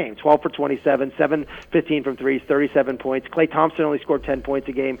best game, 12 for 27, 7-15 from threes, 37 points. Klay Thompson only scored 10 points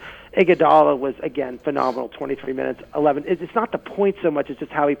a game. Iguodala was, again, phenomenal, 23 minutes, 11. It's not the points so much, it's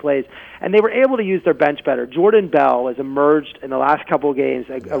just how he plays. And they were able to use their bench better. Jordan Bell has emerged in the last couple of games,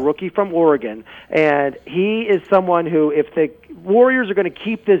 a rookie from Oregon, and he is someone who, if the Warriors are going to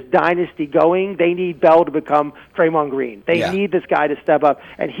keep this dynasty going, they need Bell to become Draymond Green. They need this guy to step up,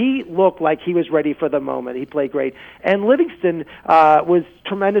 and he looked like he was ready for the moment. He played great. And Livingston was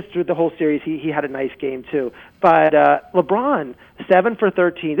tremendous through the whole series. He had a nice game, too. But LeBron, 7 for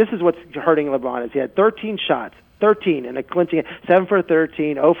 13. This is what's hurting LeBron, is he had 13 shots. 13 in a clinching, 7 for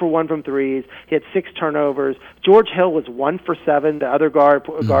 13, 0 for 1 from threes. He had 6 turnovers. George Hill was 1 for 7, the other guard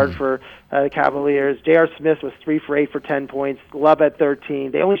for the Cavaliers. J.R. Smith was 3 for 8 for 10 points. Love at 13.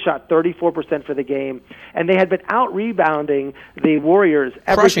 They only shot 34% for the game, and they had been out-rebounding the Warriors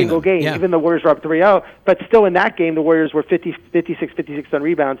every single game. Even the Warriors were up 3-0, but still in that game, the Warriors were 56 on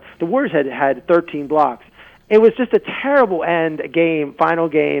rebounds. The Warriors had 13 blocks. It was just a terrible final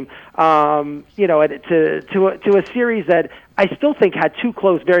game, to a series that I still think had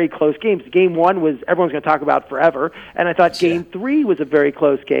 2 very close games. Game 1 was everyone's going to talk about forever, and I thought Game 3 was a very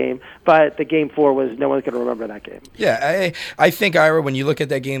close game, but the Game 4 was no one's going to remember that game. Yeah, I think, Ira, when you look at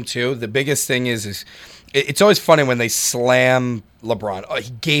that game too, the biggest thing is it's always funny when they slam LeBron. Oh,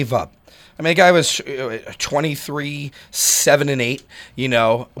 he gave up. I mean, the guy was 23, 7 and 8,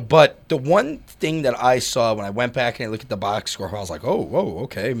 But the one thing that I saw when I went back and I looked at the box score, I was like, whoa,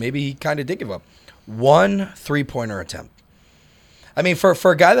 okay, maybe he kind of did give up. 1 3-pointer attempt. I mean,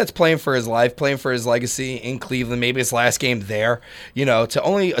 for a guy that's playing for his life, playing for his legacy in Cleveland, maybe his last game there, to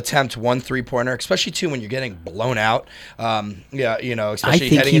only attempt 1 3-pointer, especially too when you're getting blown out.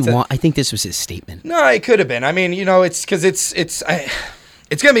 Especially I think this was his statement. No, it could have been. I mean, it's because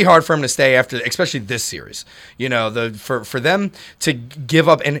it's going to be hard for him to stay after, especially this series. For them to give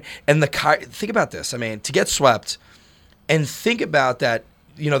up and think about this. I mean, to get swept, and think about that.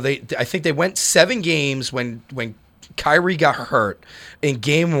 I think they went 7 games when Kyrie got hurt in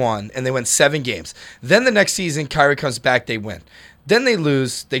Game 1, and they went 7 games. Then the next season, Kyrie comes back, they win. Then they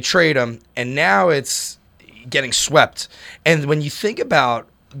lose, they trade him, and now it's getting swept. And when you think about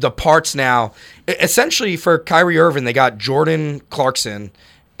the parts now, essentially for Kyrie Irving, they got Jordan Clarkson,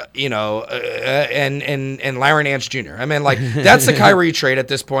 and Larry Nance Jr. I mean, that's the Kyrie trade at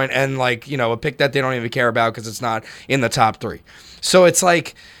this point, and a pick that they don't even care about because it's not in the top 3. So it's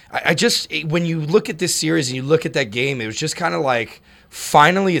when you look at this series and you look at that game, it was just kind of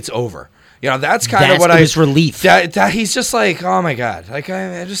finally it's over. That's kind of what was relief. That he's just oh my God,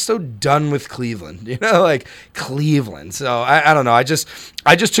 I'm just so done with Cleveland, Cleveland. So I don't know. I just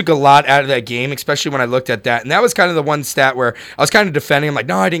took a lot out of that game, especially when I looked at that. And that was kind of the one stat where I was kind of defending him,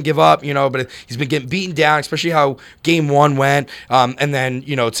 no, I didn't give up, but he's been getting beaten down, especially how Game 1 went. And then,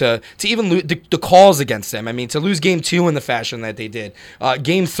 to even lose the calls against them. I mean, to lose Game 2 in the fashion that they did.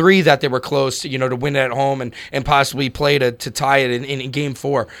 Game 3 that they were close to, to win it at home and possibly play to tie it in Game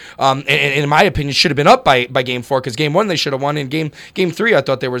 4. And in my opinion, should have been up by Game 4 because Game 1 they should have won. In Game 3, I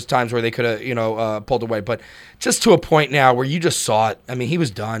thought there was times where they could have pulled away, but just to a point now where you just saw it. I mean, he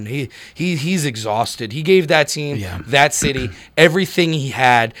was done. He's exhausted. He gave that team, that city, everything he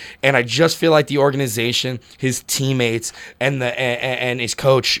had, and I just feel like the organization, his teammates, and his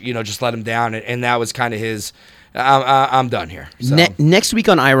coach, just let him down, and that was kind of his. I'm done here. So. Next week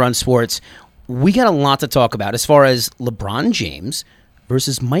on Iron Sports, we got a lot to talk about as far as LeBron James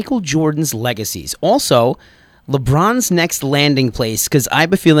versus Michael Jordan's legacies. Also, LeBron's next landing place, because I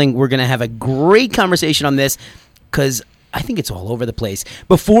have a feeling we're going to have a great conversation on this, because I think it's all over the place.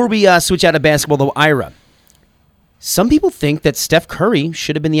 Before we switch out of basketball, though, Ira, some people think that Steph Curry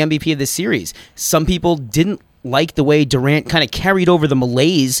should have been the MVP of this series. Some people didn't like the way Durant kind of carried over the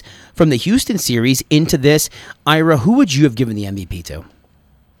malaise from the Houston series into this. Ira, who would you have given the MVP to?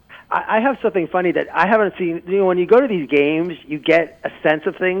 I have something funny that I haven't seen. When you go to these games, you get a sense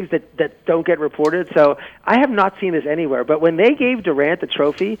of things that don't get reported. So I have not seen this anywhere. But when they gave Durant the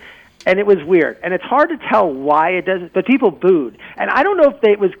trophy, and it was weird, and it's hard to tell why it doesn't, but people booed. And I don't know if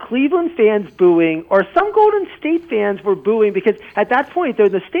it was Cleveland fans booing or some Golden State fans were booing, because at that point,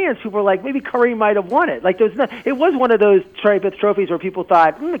 in the stands, people were like, maybe Curry might have won it. It was one of those trophies where people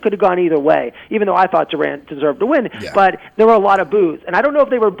thought, it could have gone either way, even though I thought Durant deserved to win. Yeah. But there were a lot of boos. And I don't know if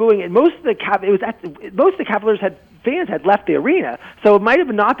they were booing it. Most of the Cavaliers fans had left the arena, so it might have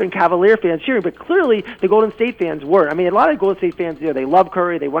not been Cavalier fans cheering, but clearly the Golden State fans were. I mean, a lot of Golden State fans, they love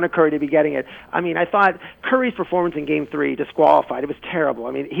Curry, they want a Curry Curry to be getting it. I mean, I thought Curry's performance in Game 3 disqualified. It was terrible.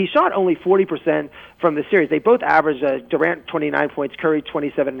 I mean, he shot only 40% from the series. They both averaged Durant 29 points, Curry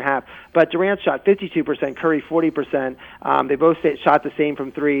 27.5. But Durant shot 52%, Curry 40%. They both shot the same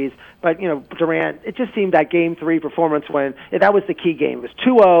from threes. But, Durant, it just seemed that Game 3 performance when that was the key game. It was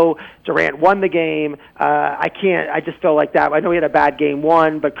 2-0. Durant won the game. I just felt like that. I know he had a bad Game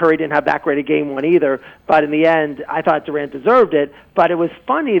 1, but Curry didn't have that great a Game 1 either. But in the end, I thought Durant deserved it. But it was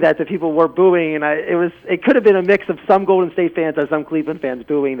funny that the people were booing, and it could have been a mix of some Golden State fans or some Cleveland fans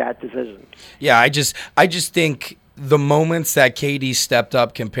booing that decision. Yeah, I just think the moments that KD stepped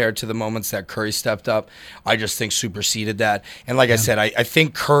up compared to the moments that Curry stepped up, I just think superseded that. And like I said, I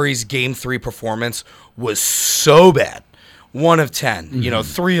think Curry's Game 3 performance was so bad. 1 of 10,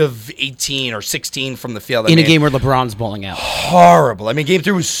 3 of 18 or 16 from the field. In a game where LeBron's balling out. Horrible. I mean, Game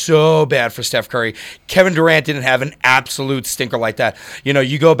 3 was so bad for Steph Curry. Kevin Durant didn't have an absolute stinker like that.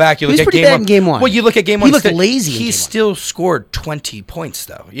 You go back, you look at Game 1. Well, you look at Game 1. He looked lazy. He still scored 20 points,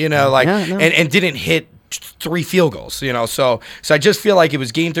 though. And didn't hit 3 field goals, So I just feel like it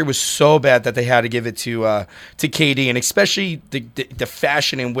was Game 3 was so bad that they had to give it to KD, and especially the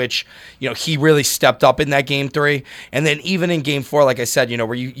fashion in which he really stepped up in that Game 3, and then even in Game 4, like I said,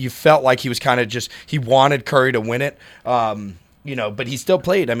 where you felt like he was kind of he wanted Curry to win it. But he still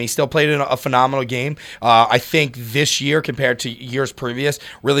played. I mean, he still played in a phenomenal game. I think this year, compared to years previous,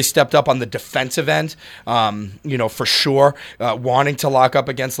 really stepped up on the defensive end, for sure, wanting to lock up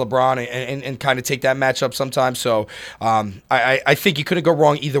against LeBron and kind of take that matchup sometimes. So I think you couldn't go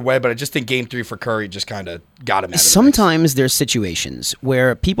wrong either way, but I just think Game 3 for Curry just kind of got him out of Sometimes there's situations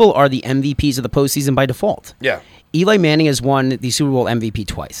where people are the MVPs of the postseason by default. Yeah. Eli Manning has won the Super Bowl MVP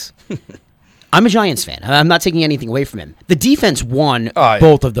twice. I'm a Giants fan. I'm not taking anything away from him. The defense won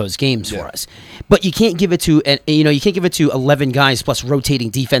both of those games for us, but you can't give it to 11 guys plus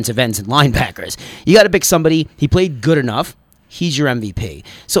rotating defensive ends and linebackers. You got to pick somebody. He played good enough. He's your MVP.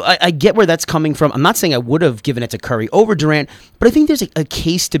 So I get where that's coming from. I'm not saying I would have given it to Curry over Durant, but I think there's a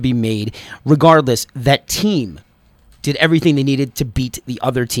case to be made. Regardless, that team did everything they needed to beat the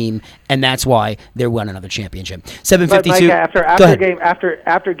other team, and that's why they won another championship. 752. But Mike,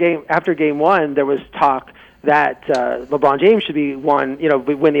 after game 1, there was talk that LeBron James should be win the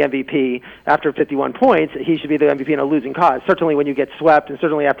MVP after 51 points. He should be the MVP in a losing cause. Certainly when you get swept, and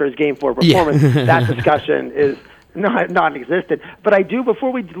certainly after his Game 4 performance, that discussion is non-existent. But I do,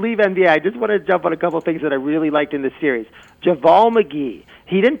 before we leave NBA, I just want to jump on a couple of things that I really liked in this series. JaVale McGee.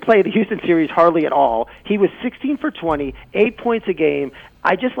 He didn't play the Houston series hardly at all. He was 16 for 20, 8 points a game.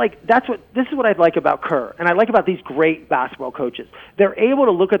 I just like this is what I like about Kerr, and I like about these great basketball coaches. They're able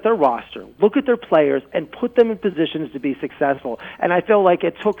to look at their roster, look at their players, and put them in positions to be successful. And I feel like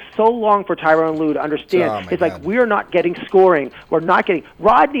it took so long for Tyronn Lue to understand. Like we are not getting scoring. We're not getting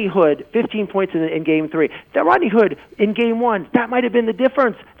Rodney Hood 15 points in Game 3. That Rodney Hood in Game 1, that might have been the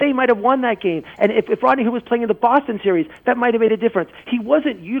difference. They might have won that game. And if Rodney Hood was playing in the Boston series, that might have made a difference. He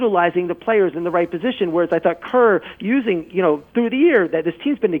wasn't utilizing the players in the right position. Whereas I thought Kerr using through the year that this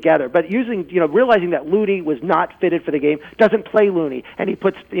team's been together, but realizing that Looney was not fitted for the game, doesn't play Looney, and he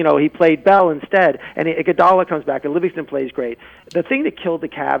puts he played Bell instead, and Iguodala comes back, and Livingston plays great. The thing that killed the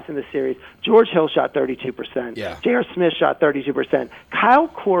Cavs in the series, George Hill shot 32%. Yeah. J.R. Smith shot 32%. Kyle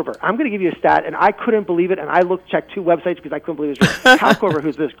Korver, I'm going to give you a stat, and I couldn't believe it, and I checked 2 websites because I couldn't believe it was real. Kyle Korver,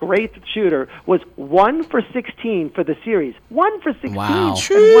 who's this great shooter, was 1 for 16 for the series. 1 for 16, wow. And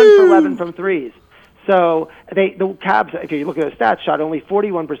 1 for 11 from threes. So the Cavs, if you look at the stats, shot only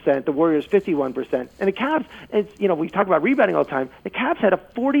 41%. The Warriors 51%, and the Cavs, we talk about rebounding all the time. The Cavs had a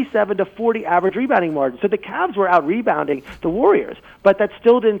 47-40 average rebounding margin. So the Cavs were out rebounding the Warriors, but that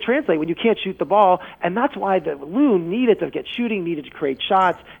still didn't translate when you can't shoot the ball, and that's why the Lue needed to get shooting, needed to create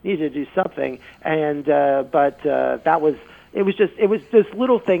shots, needed to do something, and that was. It was just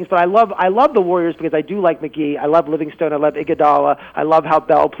little things, but I love the Warriors because I do like McGee. I love Livingstone. I love Iguodala. I love how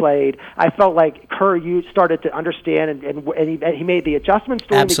Bell played. I felt like Kerr started to understand, and he made the adjustments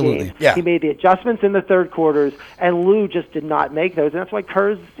during the game. Yeah. He made the adjustments in the third quarters, and Lue just did not make those, and that's why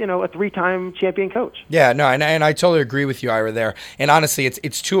Kerr's a 3-time champion coach. Yeah, no, and I totally agree with you, Ira, there. And honestly,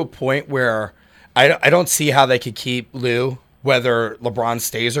 it's to a point where I don't see how they could keep Lue, whether LeBron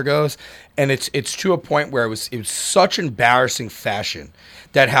stays or goes, and it's to a point where it was such embarrassing fashion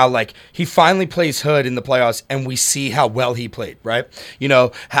that how he finally plays Hood in the playoffs, and we see how well he played, right?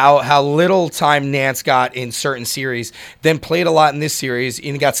 How little time Nance got in certain series, then played a lot in this series,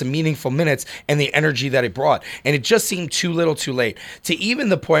 and got some meaningful minutes, and the energy that it brought, and it just seemed too little, too late. To even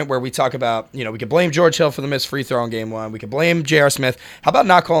the point where we talk about, we could blame George Hill for the missed free throw in Game 1, we could blame J.R. Smith. How about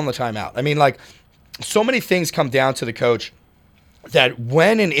not calling the timeout? I mean, so many things come down to the coach. that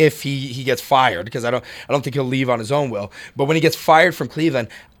when and if he gets fired, because I don't think he'll leave on his own will, but when he gets fired from Cleveland,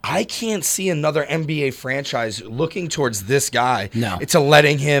 I can't see another NBA franchise looking towards this guy to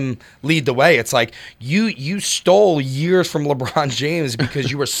letting him lead the way. It's like you stole years from LeBron James because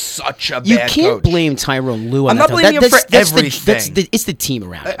you were such a bad coach. You can't blame Tyronn Lue on I'm that. not blaming him for everything. It's the team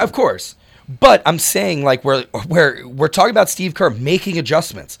around him. Of course. But I'm saying, like, we're talking about Steve Kerr making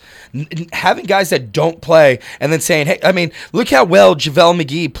adjustments, having guys that don't play, and then saying, hey, I mean, look how well JaVale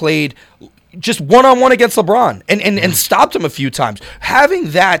McGee played just one-on-one against LeBron and stopped him a few times.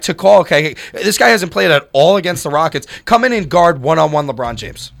 Having that to call, okay, this guy hasn't played at all against the Rockets, come in and guard one-on-one LeBron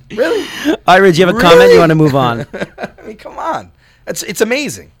James. Really? Ira, do you have a comment? You want to move on? I mean, come on. It's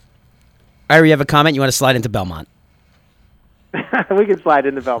amazing. Ira, you have a comment? You want to slide into Belmont? We can slide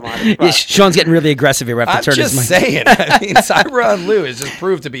into Belmont. Yeah, Sean's getting really aggressive here. We have to turn his mic. I'm just saying. I mean, Tyronn Lue has just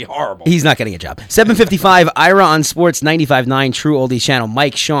proved to be horrible. He's not getting a job. 7:55, Ira on Sports 95.9 True Oldies Channel.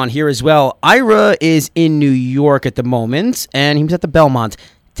 Mike, Sean here as well. Ira is in New York at the moment, and he was at the Belmont.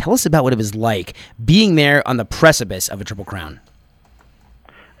 Tell us about what it was like being there on the precipice of a Triple Crown.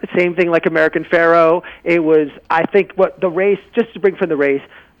 Same thing like American Pharoah. It was, I think, what the race, just to bring from the race,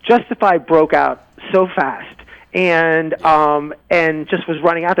 Justify broke out so fast. And just was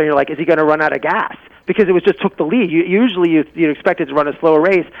running out there. You're like, is he going to run out of gas? Because it was just took the lead. Usually you'd expect it to run a slower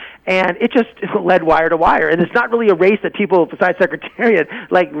race, and it just led wire to wire. And it's not really a race that people, besides Secretariat,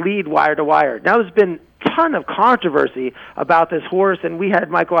 like lead wire to wire. Now there's been ton of controversy about this horse, and we had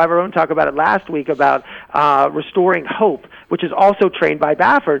Michael Ivarone talk about it last week about Restoring Hope, which is also trained by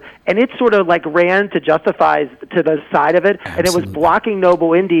Baffert, and it sort of like ran to Justify's to the side of it, and it was blocking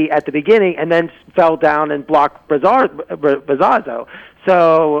Noble Indy at the beginning, and then fell down and blocked Brazazzo.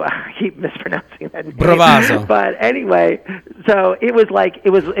 So I keep mispronouncing that name. Bravazzo. But anyway, so it was like it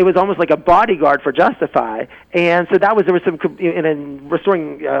was almost like a bodyguard for Justify, and so there was some, and then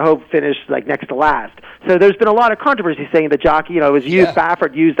Restoring Hope finished like next to last. So there's been a lot of controversy saying the jockey, it was used.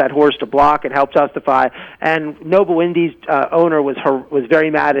 Baffert used that horse to block and help Justify, and Noble Indy's owner was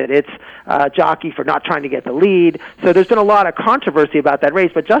very mad at its jockey for not trying to get the lead. So there's been a lot of controversy about that race.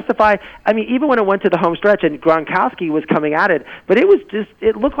 But Justify, I mean, even when it went to the home stretch and Gronkowski was coming at it, but it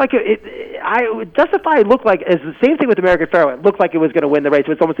looked like Justify looked like, it's the same thing with American Pharoah. It looked like it was going to win the race. It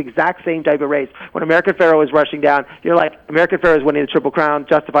was almost the exact same type of race. When American Pharoah was rushing down, you're like, American Pharoah is winning the Triple Crown.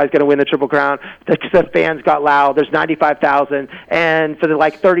 Justify is going to win the Triple Crown. The fans got loud. There's 95,000, and for the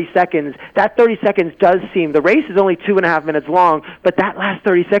 30 seconds, that 30 seconds does seem, the race is only 2.5 minutes long, but that last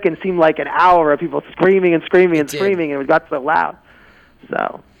 30 seconds seemed like an hour of people screaming and screaming and screaming, and it got so loud.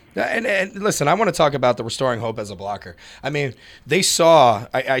 So. And listen, I want to talk about the Restoring Hope as a blocker. I mean, I saw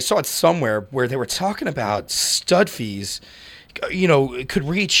it somewhere where they were talking about stud fees. It could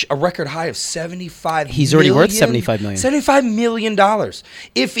reach a record high of $75 He's already worth $75 million. $75 million.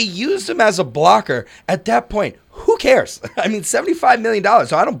 If he used him as a blocker at that point, who cares? I mean, $75 million,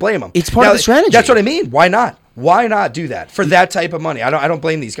 so I don't blame him. It's part of the strategy. That's what I mean. Why not? Why not do that for that type of money? I don't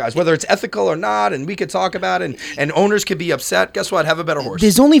blame these guys, whether it's ethical or not, and we could talk about it, and owners could be upset. Guess what? Have a better horse.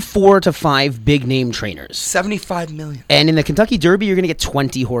 There's only 4 to 5 big name trainers. $75 million. And in the Kentucky Derby, you're going to get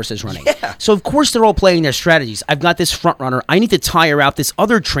 20 horses running. Yeah. So, of course, they're all playing their strategies. I've got this front runner. I need to tire out this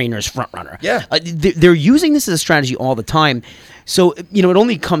other trainer's front runner. Yeah. They're using this as a strategy all the time. So, it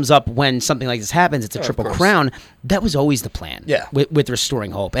only comes up when something like this happens. It's a Triple Crown. That was always the plan with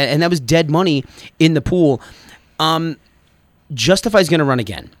Restoring Hope. And that was dead money in the pool. Justify's going to run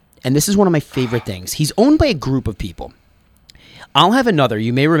again. And this is one of my favorite things. He's owned by a group of people. I'll have another,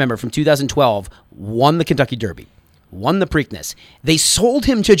 you may remember, from 2012, won the Kentucky Derby, won the Preakness. They sold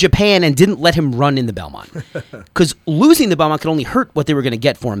him to Japan and didn't let him run in the Belmont. Because losing the Belmont could only hurt what they were going to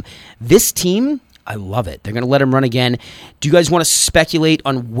get for him. This team, I love it. They're going to let him run again. Do you guys want to speculate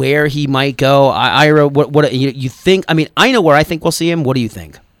on where he might go? Ira, what you think? I mean, I know where I think we'll see him. What do you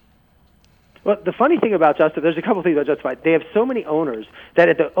think? Well, the funny thing about Justify, there's a couple things about Justify. They have so many owners that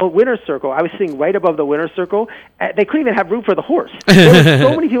at the winner's circle, I was sitting right above the winner's circle, they couldn't even have room for the horse. There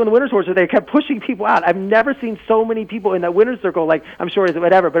were so many people in the winner's horse that they kept pushing people out. I've never seen so many people in that winner's circle, like, I'm sure it's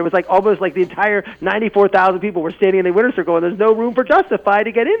whatever, but it was like almost like the entire 94,000 people were standing in the winner's circle, and there's no room for Justify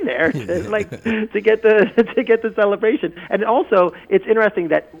to get in there, to get the celebration. And also, it's interesting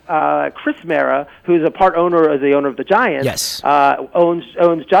that Chris Mara, who's a part owner as the owner of the Giants,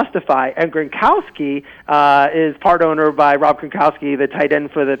 owns Justify, and Gronkowski is part owner by Rob Gronkowski, the tight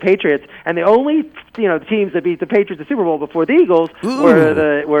end for the Patriots, and the only teams that beat the Patriots in the Super Bowl before the Eagles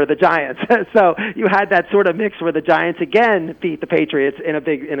were the Giants. So you had that sort of mix where the Giants again beat the Patriots in a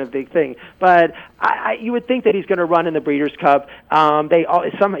big thing. But you would think that he's going to run in the Breeders' Cup.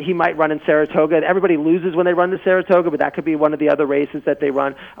 He might run in Saratoga. Everybody loses when they run to Saratoga, but that could be one of the other races that they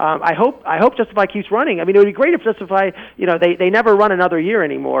run. I hope Justify keeps running. I mean, it would be great if Justify, they never run another year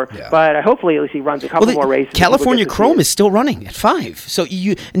anymore. Yeah. But hopefully at least he runs a couple more races. California Chrome is still running at 5. So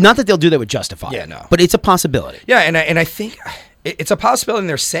not that they'll do that with Justify. Yeah, no. But it's a possibility. Yeah, and I think it's a possibility, and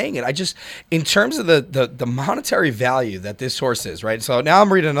they're saying it. I just, in terms of the monetary value that this horse is, right? So now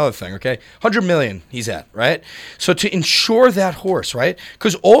I'm reading another thing, okay? $100 million he's at, right? So to insure that horse, right?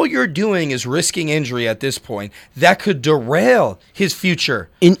 Because all you're doing is risking injury at this point that could derail his future.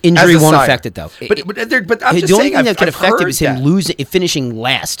 Injury won't affect it, though. But I'm just the only saying, thing that could affect it is him finishing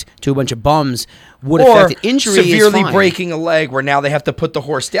last to a bunch of bums. Would affect it. Injury severely is fine. breaking a leg where now they have to put the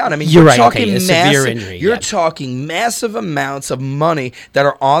horse down. I mean, you're you're right. talking Okay, severe injury. You're talking massive amounts of money that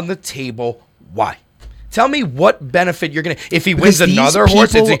are on the table. Why? Tell me what benefit you're going to... If he wins another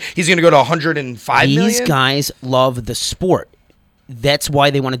horse, he's going to go to $105 million? These guys love the sport. That's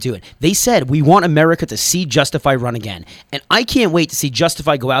why they want to do it. They said, we want America to see Justify run again. And I can't wait to see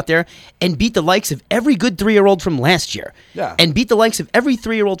Justify go out there and beat the likes of every good 3-year-old from last year. Yeah. And beat the likes of every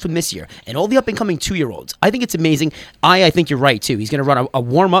 3-year-old from this year. And all the up-and-coming 2-year-olds. I think it's amazing. I think you're right, too. He's going to run a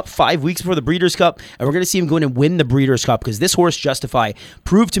warm-up 5 weeks before the Breeders' Cup. And we're going to see him go in and win the Breeders' Cup. Because this horse, Justify,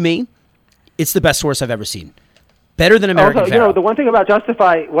 proved to me it's the best horse I've ever seen. Better than American Pharoah. Also, the one other thing about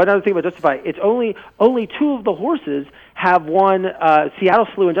Justify, it's only 2 of the horses have won. Seattle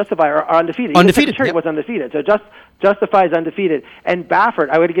Slew and Justify are undefeated. Undefeated. Secretariat was undefeated. So Justify is undefeated. And Baffert,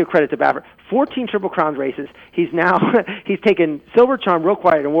 I would give credit to Baffert. 14 Triple Crown races. He's taken Silver Charm, Real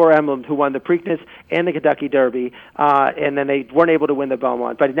Quiet, and War Emblem, who won the Preakness and the Kentucky Derby, and then they weren't able to win the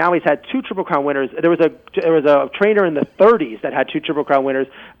Belmont. But now he's had 2 Triple Crown winners. There was a trainer in the 30s that had 2 Triple Crown winners.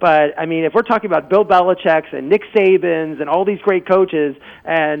 But I mean, if we're talking about Bill Belichick's and Nick Saban's and all these great coaches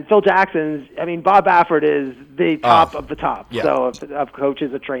and Phil Jackson's, I mean, Bob Baffert is the top of the top. Yeah. So of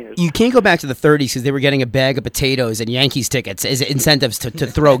coaches and trainers. You can't go back to the 30s because they were getting a bag of potatoes and Yankees tickets as incentives to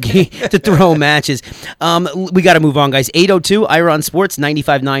throw matches. We got to move on, guys. 8:02 Ira on Sports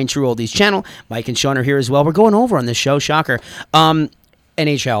 95.9 True Oldies channel. Mike and Sean are here as well. We're going over on this show. Shocker.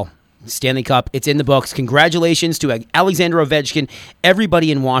 NHL Stanley Cup. It's in the books. Congratulations to Alexander Ovechkin,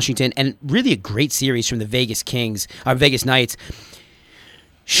 everybody in Washington, and really a great series from the Vegas Knights.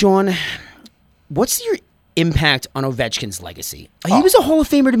 Sean, what's your impact on Ovechkin's legacy? He was a Hall of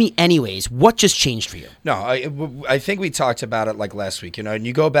Famer to me anyways. What just changed for you? No, I think we talked about it like last week, and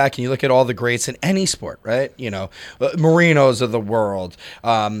you go back and you look at all the greats in any sport, right? Marinos of the world.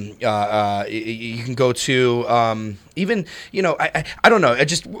 You can go to even, I don't know.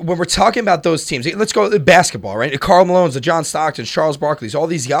 When we're talking about those teams, let's go to basketball, right? Karl Malone's, the John Stocktons, Charles Barkley's, all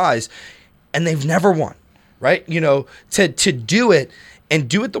these guys, and they've never won, right? To do it and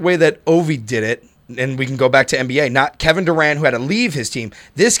do it the way that Ovi did it. And we can go back to NBA, not Kevin Durant, who had to leave his team.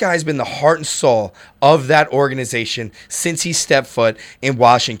 This guy's been the heart and soul of that organization since he stepped foot in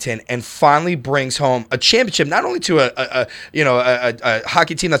Washington and finally brings home a championship, not only to a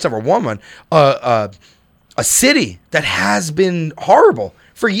hockey team that's ever won one, a city that has been horrible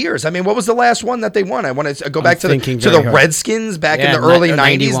for years. I mean, what was the last one that they won? I want to go back to the Redskins back in the early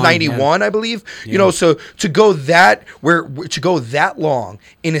 90s, 91, I believe. Yeah. So to go that long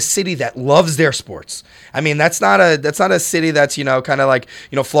in a city that loves their sports. I mean, that's not a city that's, kind of like,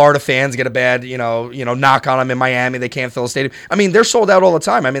 Florida fans get a bad, knock on them in Miami. They can't fill a stadium. I mean, they're sold out all the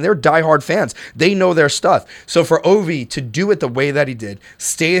time. I mean, they're diehard fans. They know their stuff. So for Ovi to do it the way that he did,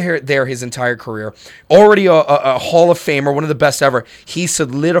 stay there his entire career, already a Hall of Famer, one of the best ever, he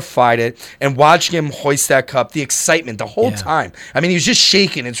solidified it, and watching him hoist that cup, the excitement the whole time. I mean, he was just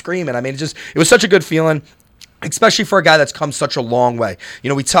shaking and screaming. I mean, it was such a good feeling. Especially for a guy that's come such a long way.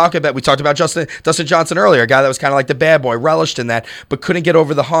 We talked about Dustin Johnson earlier, a guy that was kind of like the bad boy, relished in that, but couldn't get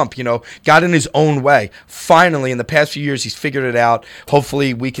over the hump, got in his own way. Finally, in the past few years, he's figured it out.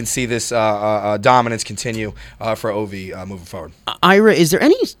 Hopefully, we can see this dominance continue for Ovi moving forward. Ira, is there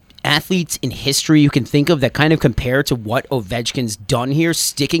any athletes in history you can think of that kind of compare to what Ovechkin's done here,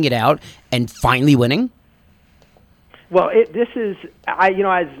 sticking it out and finally winning? Well, this is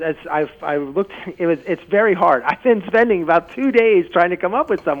as I looked, it's very hard. I've been spending about 2 days trying to come up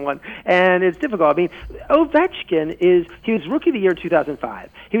with someone, and it's difficult. I mean, Ovechkin he was Rookie of the Year in 2005.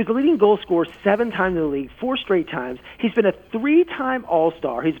 He was the leading goal scorer 7 times in the league, 4 straight times. He's been a 3-time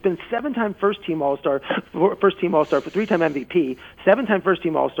All-Star. He's been 7-time first-team All-Star for 3-time MVP, 7-time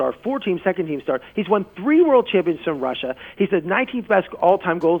first-team All-Star, 4-team second-team star. He's won 3 World Championships from Russia. He's the 19th best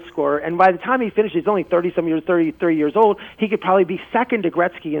all-time goal scorer, and by the time he finishes, he's only 33 years old. He could probably be second to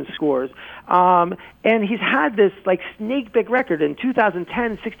Gretzky in scores. And he's had this snake-big record. In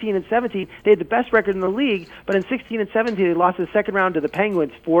 2010, 16, and 17, they had the best record in the league, but in 16 and 17, they lost the second round to the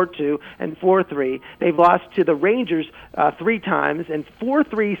Penguins 4-2 and 4-3. They've lost to the Rangers 3 times, and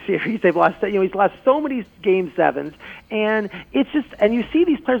 4-3 series. They've lost, he's lost so many Game 7s, and it's just, and you see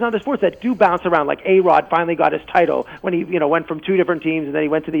these players on other sports that do bounce around, like A-Rod finally got his title when he, went from 2 different teams, and then he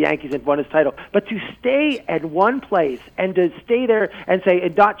went to the Yankees and won his title. But to stay at one place and to stay there and say,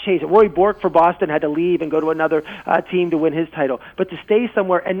 and not chase it. Roy Bork for Boston had to leave and go to another team to win his title. But to stay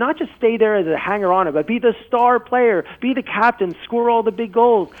somewhere and not just stay there as a hanger-on, but be the star player, be the captain, score all the big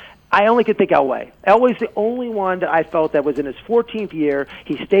goals. I only could think Elway. Elway's the only one that I felt that was in his 14th year.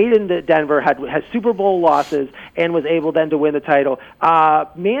 He stayed in Denver, had Super Bowl losses, and was able then to win the title.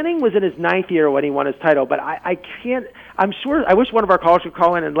 Manning was in his 9th year when he won his title, but I can't. I'm sure. I wish one of our callers would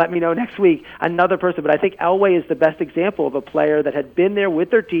call in and let me know next week another person. But I think Elway is the best example of a player that had been there with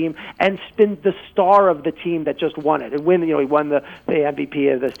their team and been the star of the team that just won it. And he won the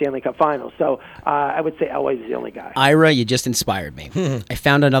MVP of the Stanley Cup Finals. So I would say Elway is the only guy. Ira, you just inspired me. I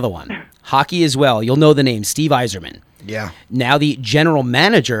found another one. Hockey as well. You'll know the name, Steve Yzerman. Yeah. Now the general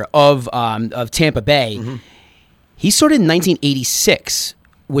manager of Tampa Bay. Mm-hmm. He started in 1986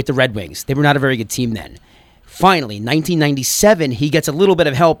 with the Red Wings. They were not a very good team then. Finally, 1997, he gets a little bit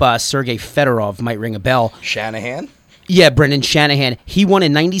of help. Sergei Fedorov might ring a bell. Shanahan? Yeah, Brendan Shanahan. He won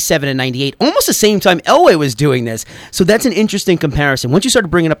in 97 and 98, almost the same time Elway was doing this. So that's an interesting comparison once you started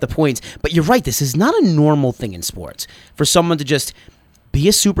bringing up the points. But you're right, this is not a normal thing in sports for someone to just be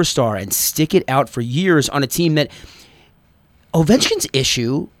a superstar and stick it out for years on a team that Ovechkin's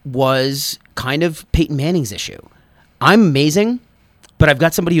issue was kind of Peyton Manning's issue. I'm amazing, but I've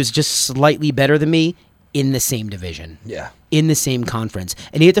got somebody who's just slightly better than me in the same division. Yeah. In the same conference.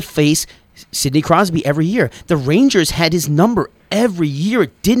 And he had to face Sidney Crosby every year. The Rangers had his number every year.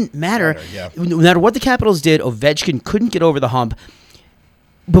 It didn't matter. No matter what the Capitals did, Ovechkin couldn't get over the hump.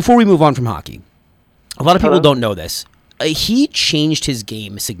 Before we move on from hockey, a lot of people don't know this. He changed his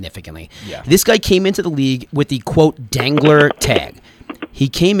game significantly. Yeah. This guy came into the league with the, quote, dangler tag. He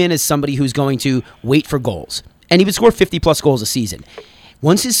came in as somebody who's going to wait for goals. And he would score 50-plus goals a season.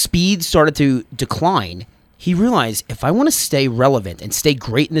 Once his speed started to decline, he realized, if I want to stay relevant and stay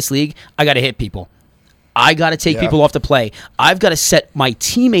great in this league, I got to hit people. I got to take people off the play. I've got to set my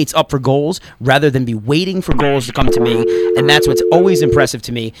teammates up for goals rather than be waiting for goals to come to me, and that's what's always impressive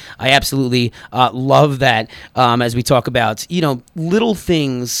to me. I absolutely love that as we talk about, little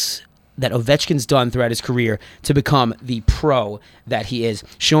things that Ovechkin's done throughout his career to become the pro that he is.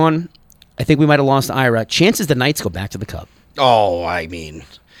 Sean, I think we might have lost Ira. Chances the Knights go back to the Cup. Oh, I mean,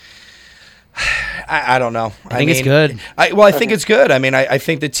 I don't know. I think it's good. I think it's good. I mean, I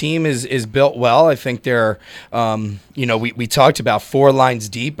think the team is built well. I think they're, we talked about 4 lines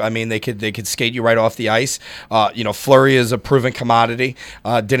deep. I mean, they could skate you right off the ice. Fleury is a proven commodity.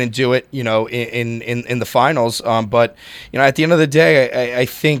 Didn't do it, in the finals. But at the end of the day, I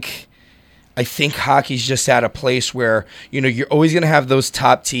think hockey's just at a place where, you're always going to have those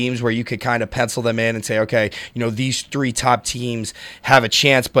top teams where you could kind of pencil them in and say, okay, these 3 top teams have a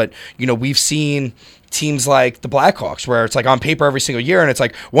chance. But, we've seen teams like the Blackhawks where it's like on paper every single year, and it's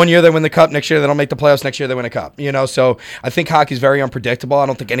like one year they win the cup, next year they don't make the playoffs, next year they win a cup. So I think hockey's very unpredictable. I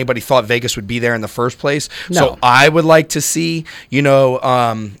don't think anybody thought Vegas would be there in the first place. No. So I would like to see,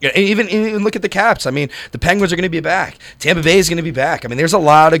 even look at the Caps. I mean, the Penguins are going to be back. Tampa Bay is going to be back. I mean, there's a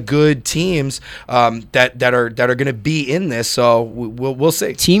lot of good teams that are going to be in this. So we'll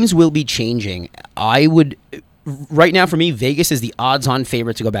see. Teams will be changing. Right now, for me, Vegas is the odds-on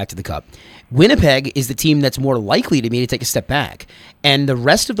favorite to go back to the Cup. Winnipeg is the team that's more likely to me to take a step back. And the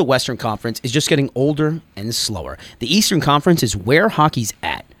rest of the Western Conference is just getting older and slower. The Eastern Conference is where hockey's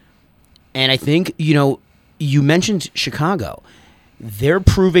at. And I think, you mentioned Chicago. They're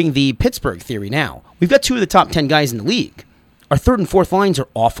proving the Pittsburgh theory now. We've got 2 of the top 10 guys in the league. Our 3rd and 4th lines are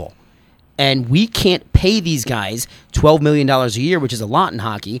awful. And we can't pay these guys $12 million a year, which is a lot in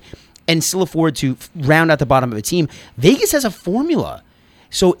hockey, and still afford to round out the bottom of a team. Vegas has a formula.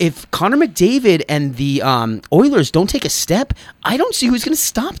 So if Connor McDavid and the Oilers don't take a step, I don't see who's going to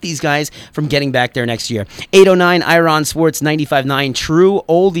stop these guys from getting back there next year. 809 Ira on Sports 95.9 True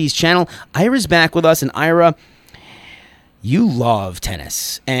Oldies Channel. Ira's back with us, and Ira, you love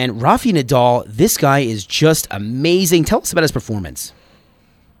tennis. And Rafi Nadal, this guy is just amazing. Tell us about his performance.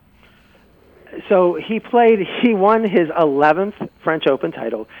 So he won his 11th French Open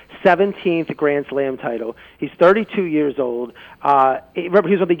title, 17th Grand Slam title. He's 32 years old. Remember, he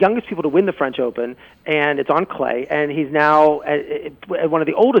was one of the youngest people to win the French Open, and it's on clay, and he's now one of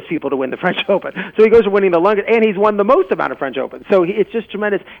the oldest people to win the French Open. So he goes from winning the longest, and he's won the most amount of French Opens. So it's just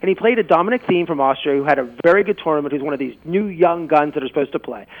tremendous. And he played a Dominic Thiem from Austria, who had a very good tournament, who's one of these new young guns that are supposed to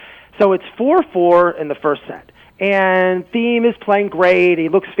play. So it's 4-4 in the first set. And Thiem is playing great. He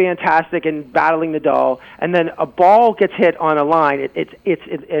looks fantastic and battling Nadal. And then a ball gets hit on a line.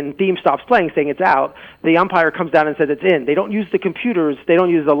 And Thiem stops playing, saying it's out. The umpire comes down and says it's in. They don't use the computers. They don't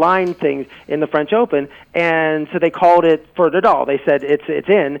use the line things in the French Open. And so they called it for Nadal. They said it's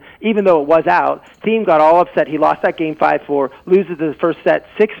in, even though it was out. Thiem got all upset. He lost that game 5-4, loses the first set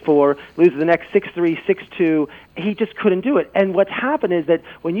 6-4, loses the next 6-3, 6-2. He just couldn't do it. And what's happened is that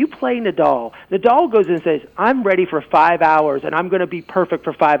when you play Nadal goes in and says, I'm ready for 5 hours, and I'm going to be perfect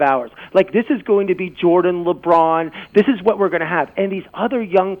for 5 hours. Like, this is going to be Jordan, LeBron. This is what we're going to have. And these other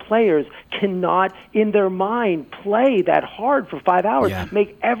young players cannot, in their mind, play that hard for 5 hours,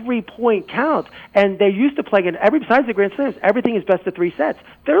 make every point count. And they used to play, besides the Grand Slams, everything is best of 3 sets.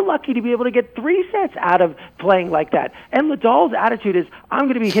 They're lucky to be able to get 3 sets out of playing like that. And Nadal's attitude is, I'm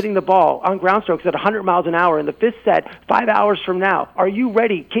going to be hitting the ball on ground strokes at 100 miles an hour in the 5th set 5 hours from now. Are you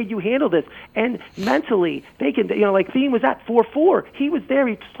ready? Can you handle this? And mentally, they can, like Thiem was at 4-4. He was there.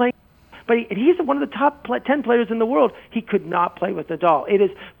 He was playing. But he's one of the top 10 players in the world. He could not play with Nadal. It is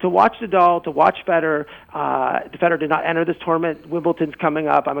to watch Nadal, to watch Federer. Federer did not enter this tournament. Wimbledon's coming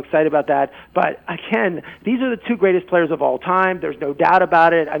up. I'm excited about that. But again, these are the 2 greatest players of all time. There's no doubt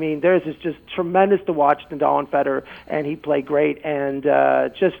about it. I mean, there's just tremendous to watch Nadal and Federer, and he played great. And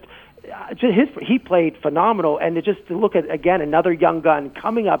he played phenomenal, and to look at, again, another young gun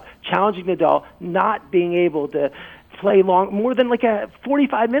coming up, challenging Nadal, not being able to play more than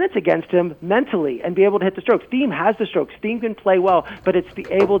 45 minutes against him mentally and be able to hit the strokes. Thiem has the strokes. Thiem can play well, but it's be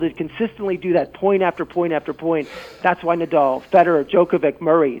able to consistently do that point after point after point. That's why Nadal, Federer, Djokovic,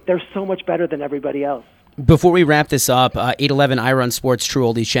 Murray, they're so much better than everybody else. Before we wrap this up, 811 Ira on Sports True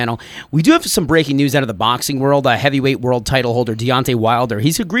Oldies Channel, we do have some breaking news out of the boxing world. Heavyweight world title holder Deontay Wilder,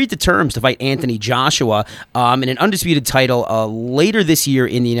 he's agreed to terms to fight Anthony Joshua in an undisputed title later this year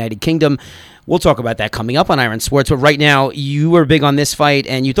in the United Kingdom. We'll talk about that coming up on Iron Sports, but right now, you were big on this fight,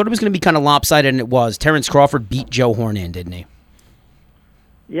 and you thought it was going to be kind of lopsided, and it was. Terrence Crawford beat Joe Hornan, didn't he?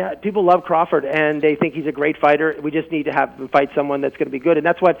 Yeah, people love Crawford, and they think he's a great fighter. We just need to have him fight someone that's going to be good, and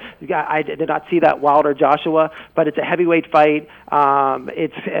that's what I did not see that Wilder-Joshua, but it's a heavyweight fight.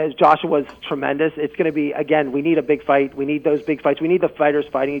 Joshua's tremendous. It's going to be, again, we need a big fight. We need those big fights. We need the fighters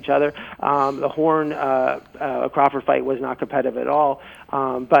fighting each other. The Horn-Crawford fight was not competitive at all,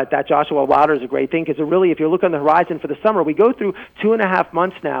 but that Joshua-Wilder is a great thing, because really, if you look on the horizon for the summer, we go through 2.5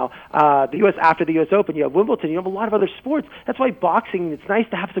 months now. After the U.S. Open, you have Wimbledon, you have a lot of other sports. That's why boxing, it's nice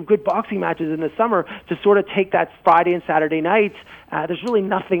to have some good boxing matches in the summer to sort of take that Friday and Saturday nights. There's really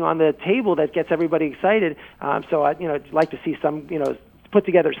nothing on the table that gets everybody excited. So I'd like to see some, put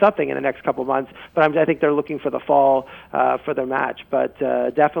together something in the next couple of months. But I think they're looking for the fall for their match. But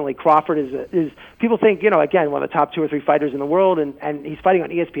definitely Crawford is people think, again, one of the top 2 or 3 fighters in the world, and he's fighting on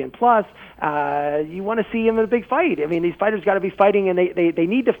ESPN Plus. You want to see him in a big fight. I mean, these fighters got to be fighting, and they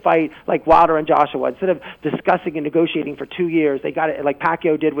need to fight like Wilder and Joshua. Instead of discussing and negotiating for 2 years, they got it like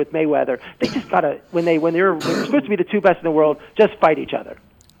Pacquiao did with Mayweather. They just got to, when they're supposed to be the 2 best in the world, just fight each other.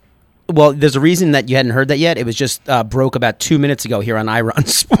 Well, there's a reason that you hadn't heard that yet. It was just broke about 2 minutes ago here on Ira on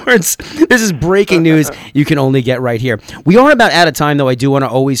Sports. This is breaking news you can only get right here. We are about out of time, though. I do want to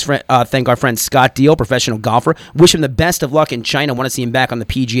always thank our friend Scott Deal, professional golfer. Wish him the best of luck in China. Want to see him back on the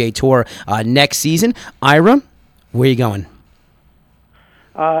PGA Tour next season. Ira, where are you going?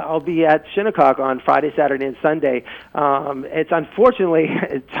 I'll be at Shinnecock on Friday, Saturday, and Sunday. It's unfortunately,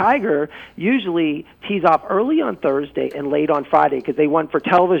 Tiger usually tees off early on Thursday and late on Friday because they want for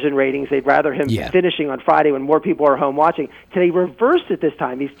television ratings. They'd rather him finishing on Friday when more people are home watching. Today reversed it this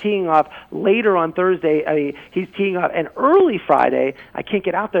time. He's teeing off later on Thursday. He's teeing off an early Friday. I can't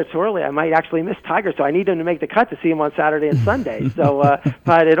get out there too early. I might actually miss Tiger, so I need him to make the cut to see him on Saturday and Sunday. So,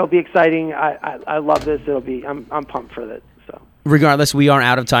 but it'll be exciting. I love this. I'm pumped for it. Regardless, we are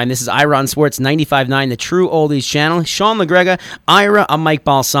out of time. This is Ira on Sports 95.9, the True Oldies Channel. Sean LaGrega, Ira, I'm Mike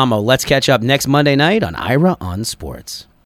Balsamo. Let's catch up next Monday night on Ira on Sports.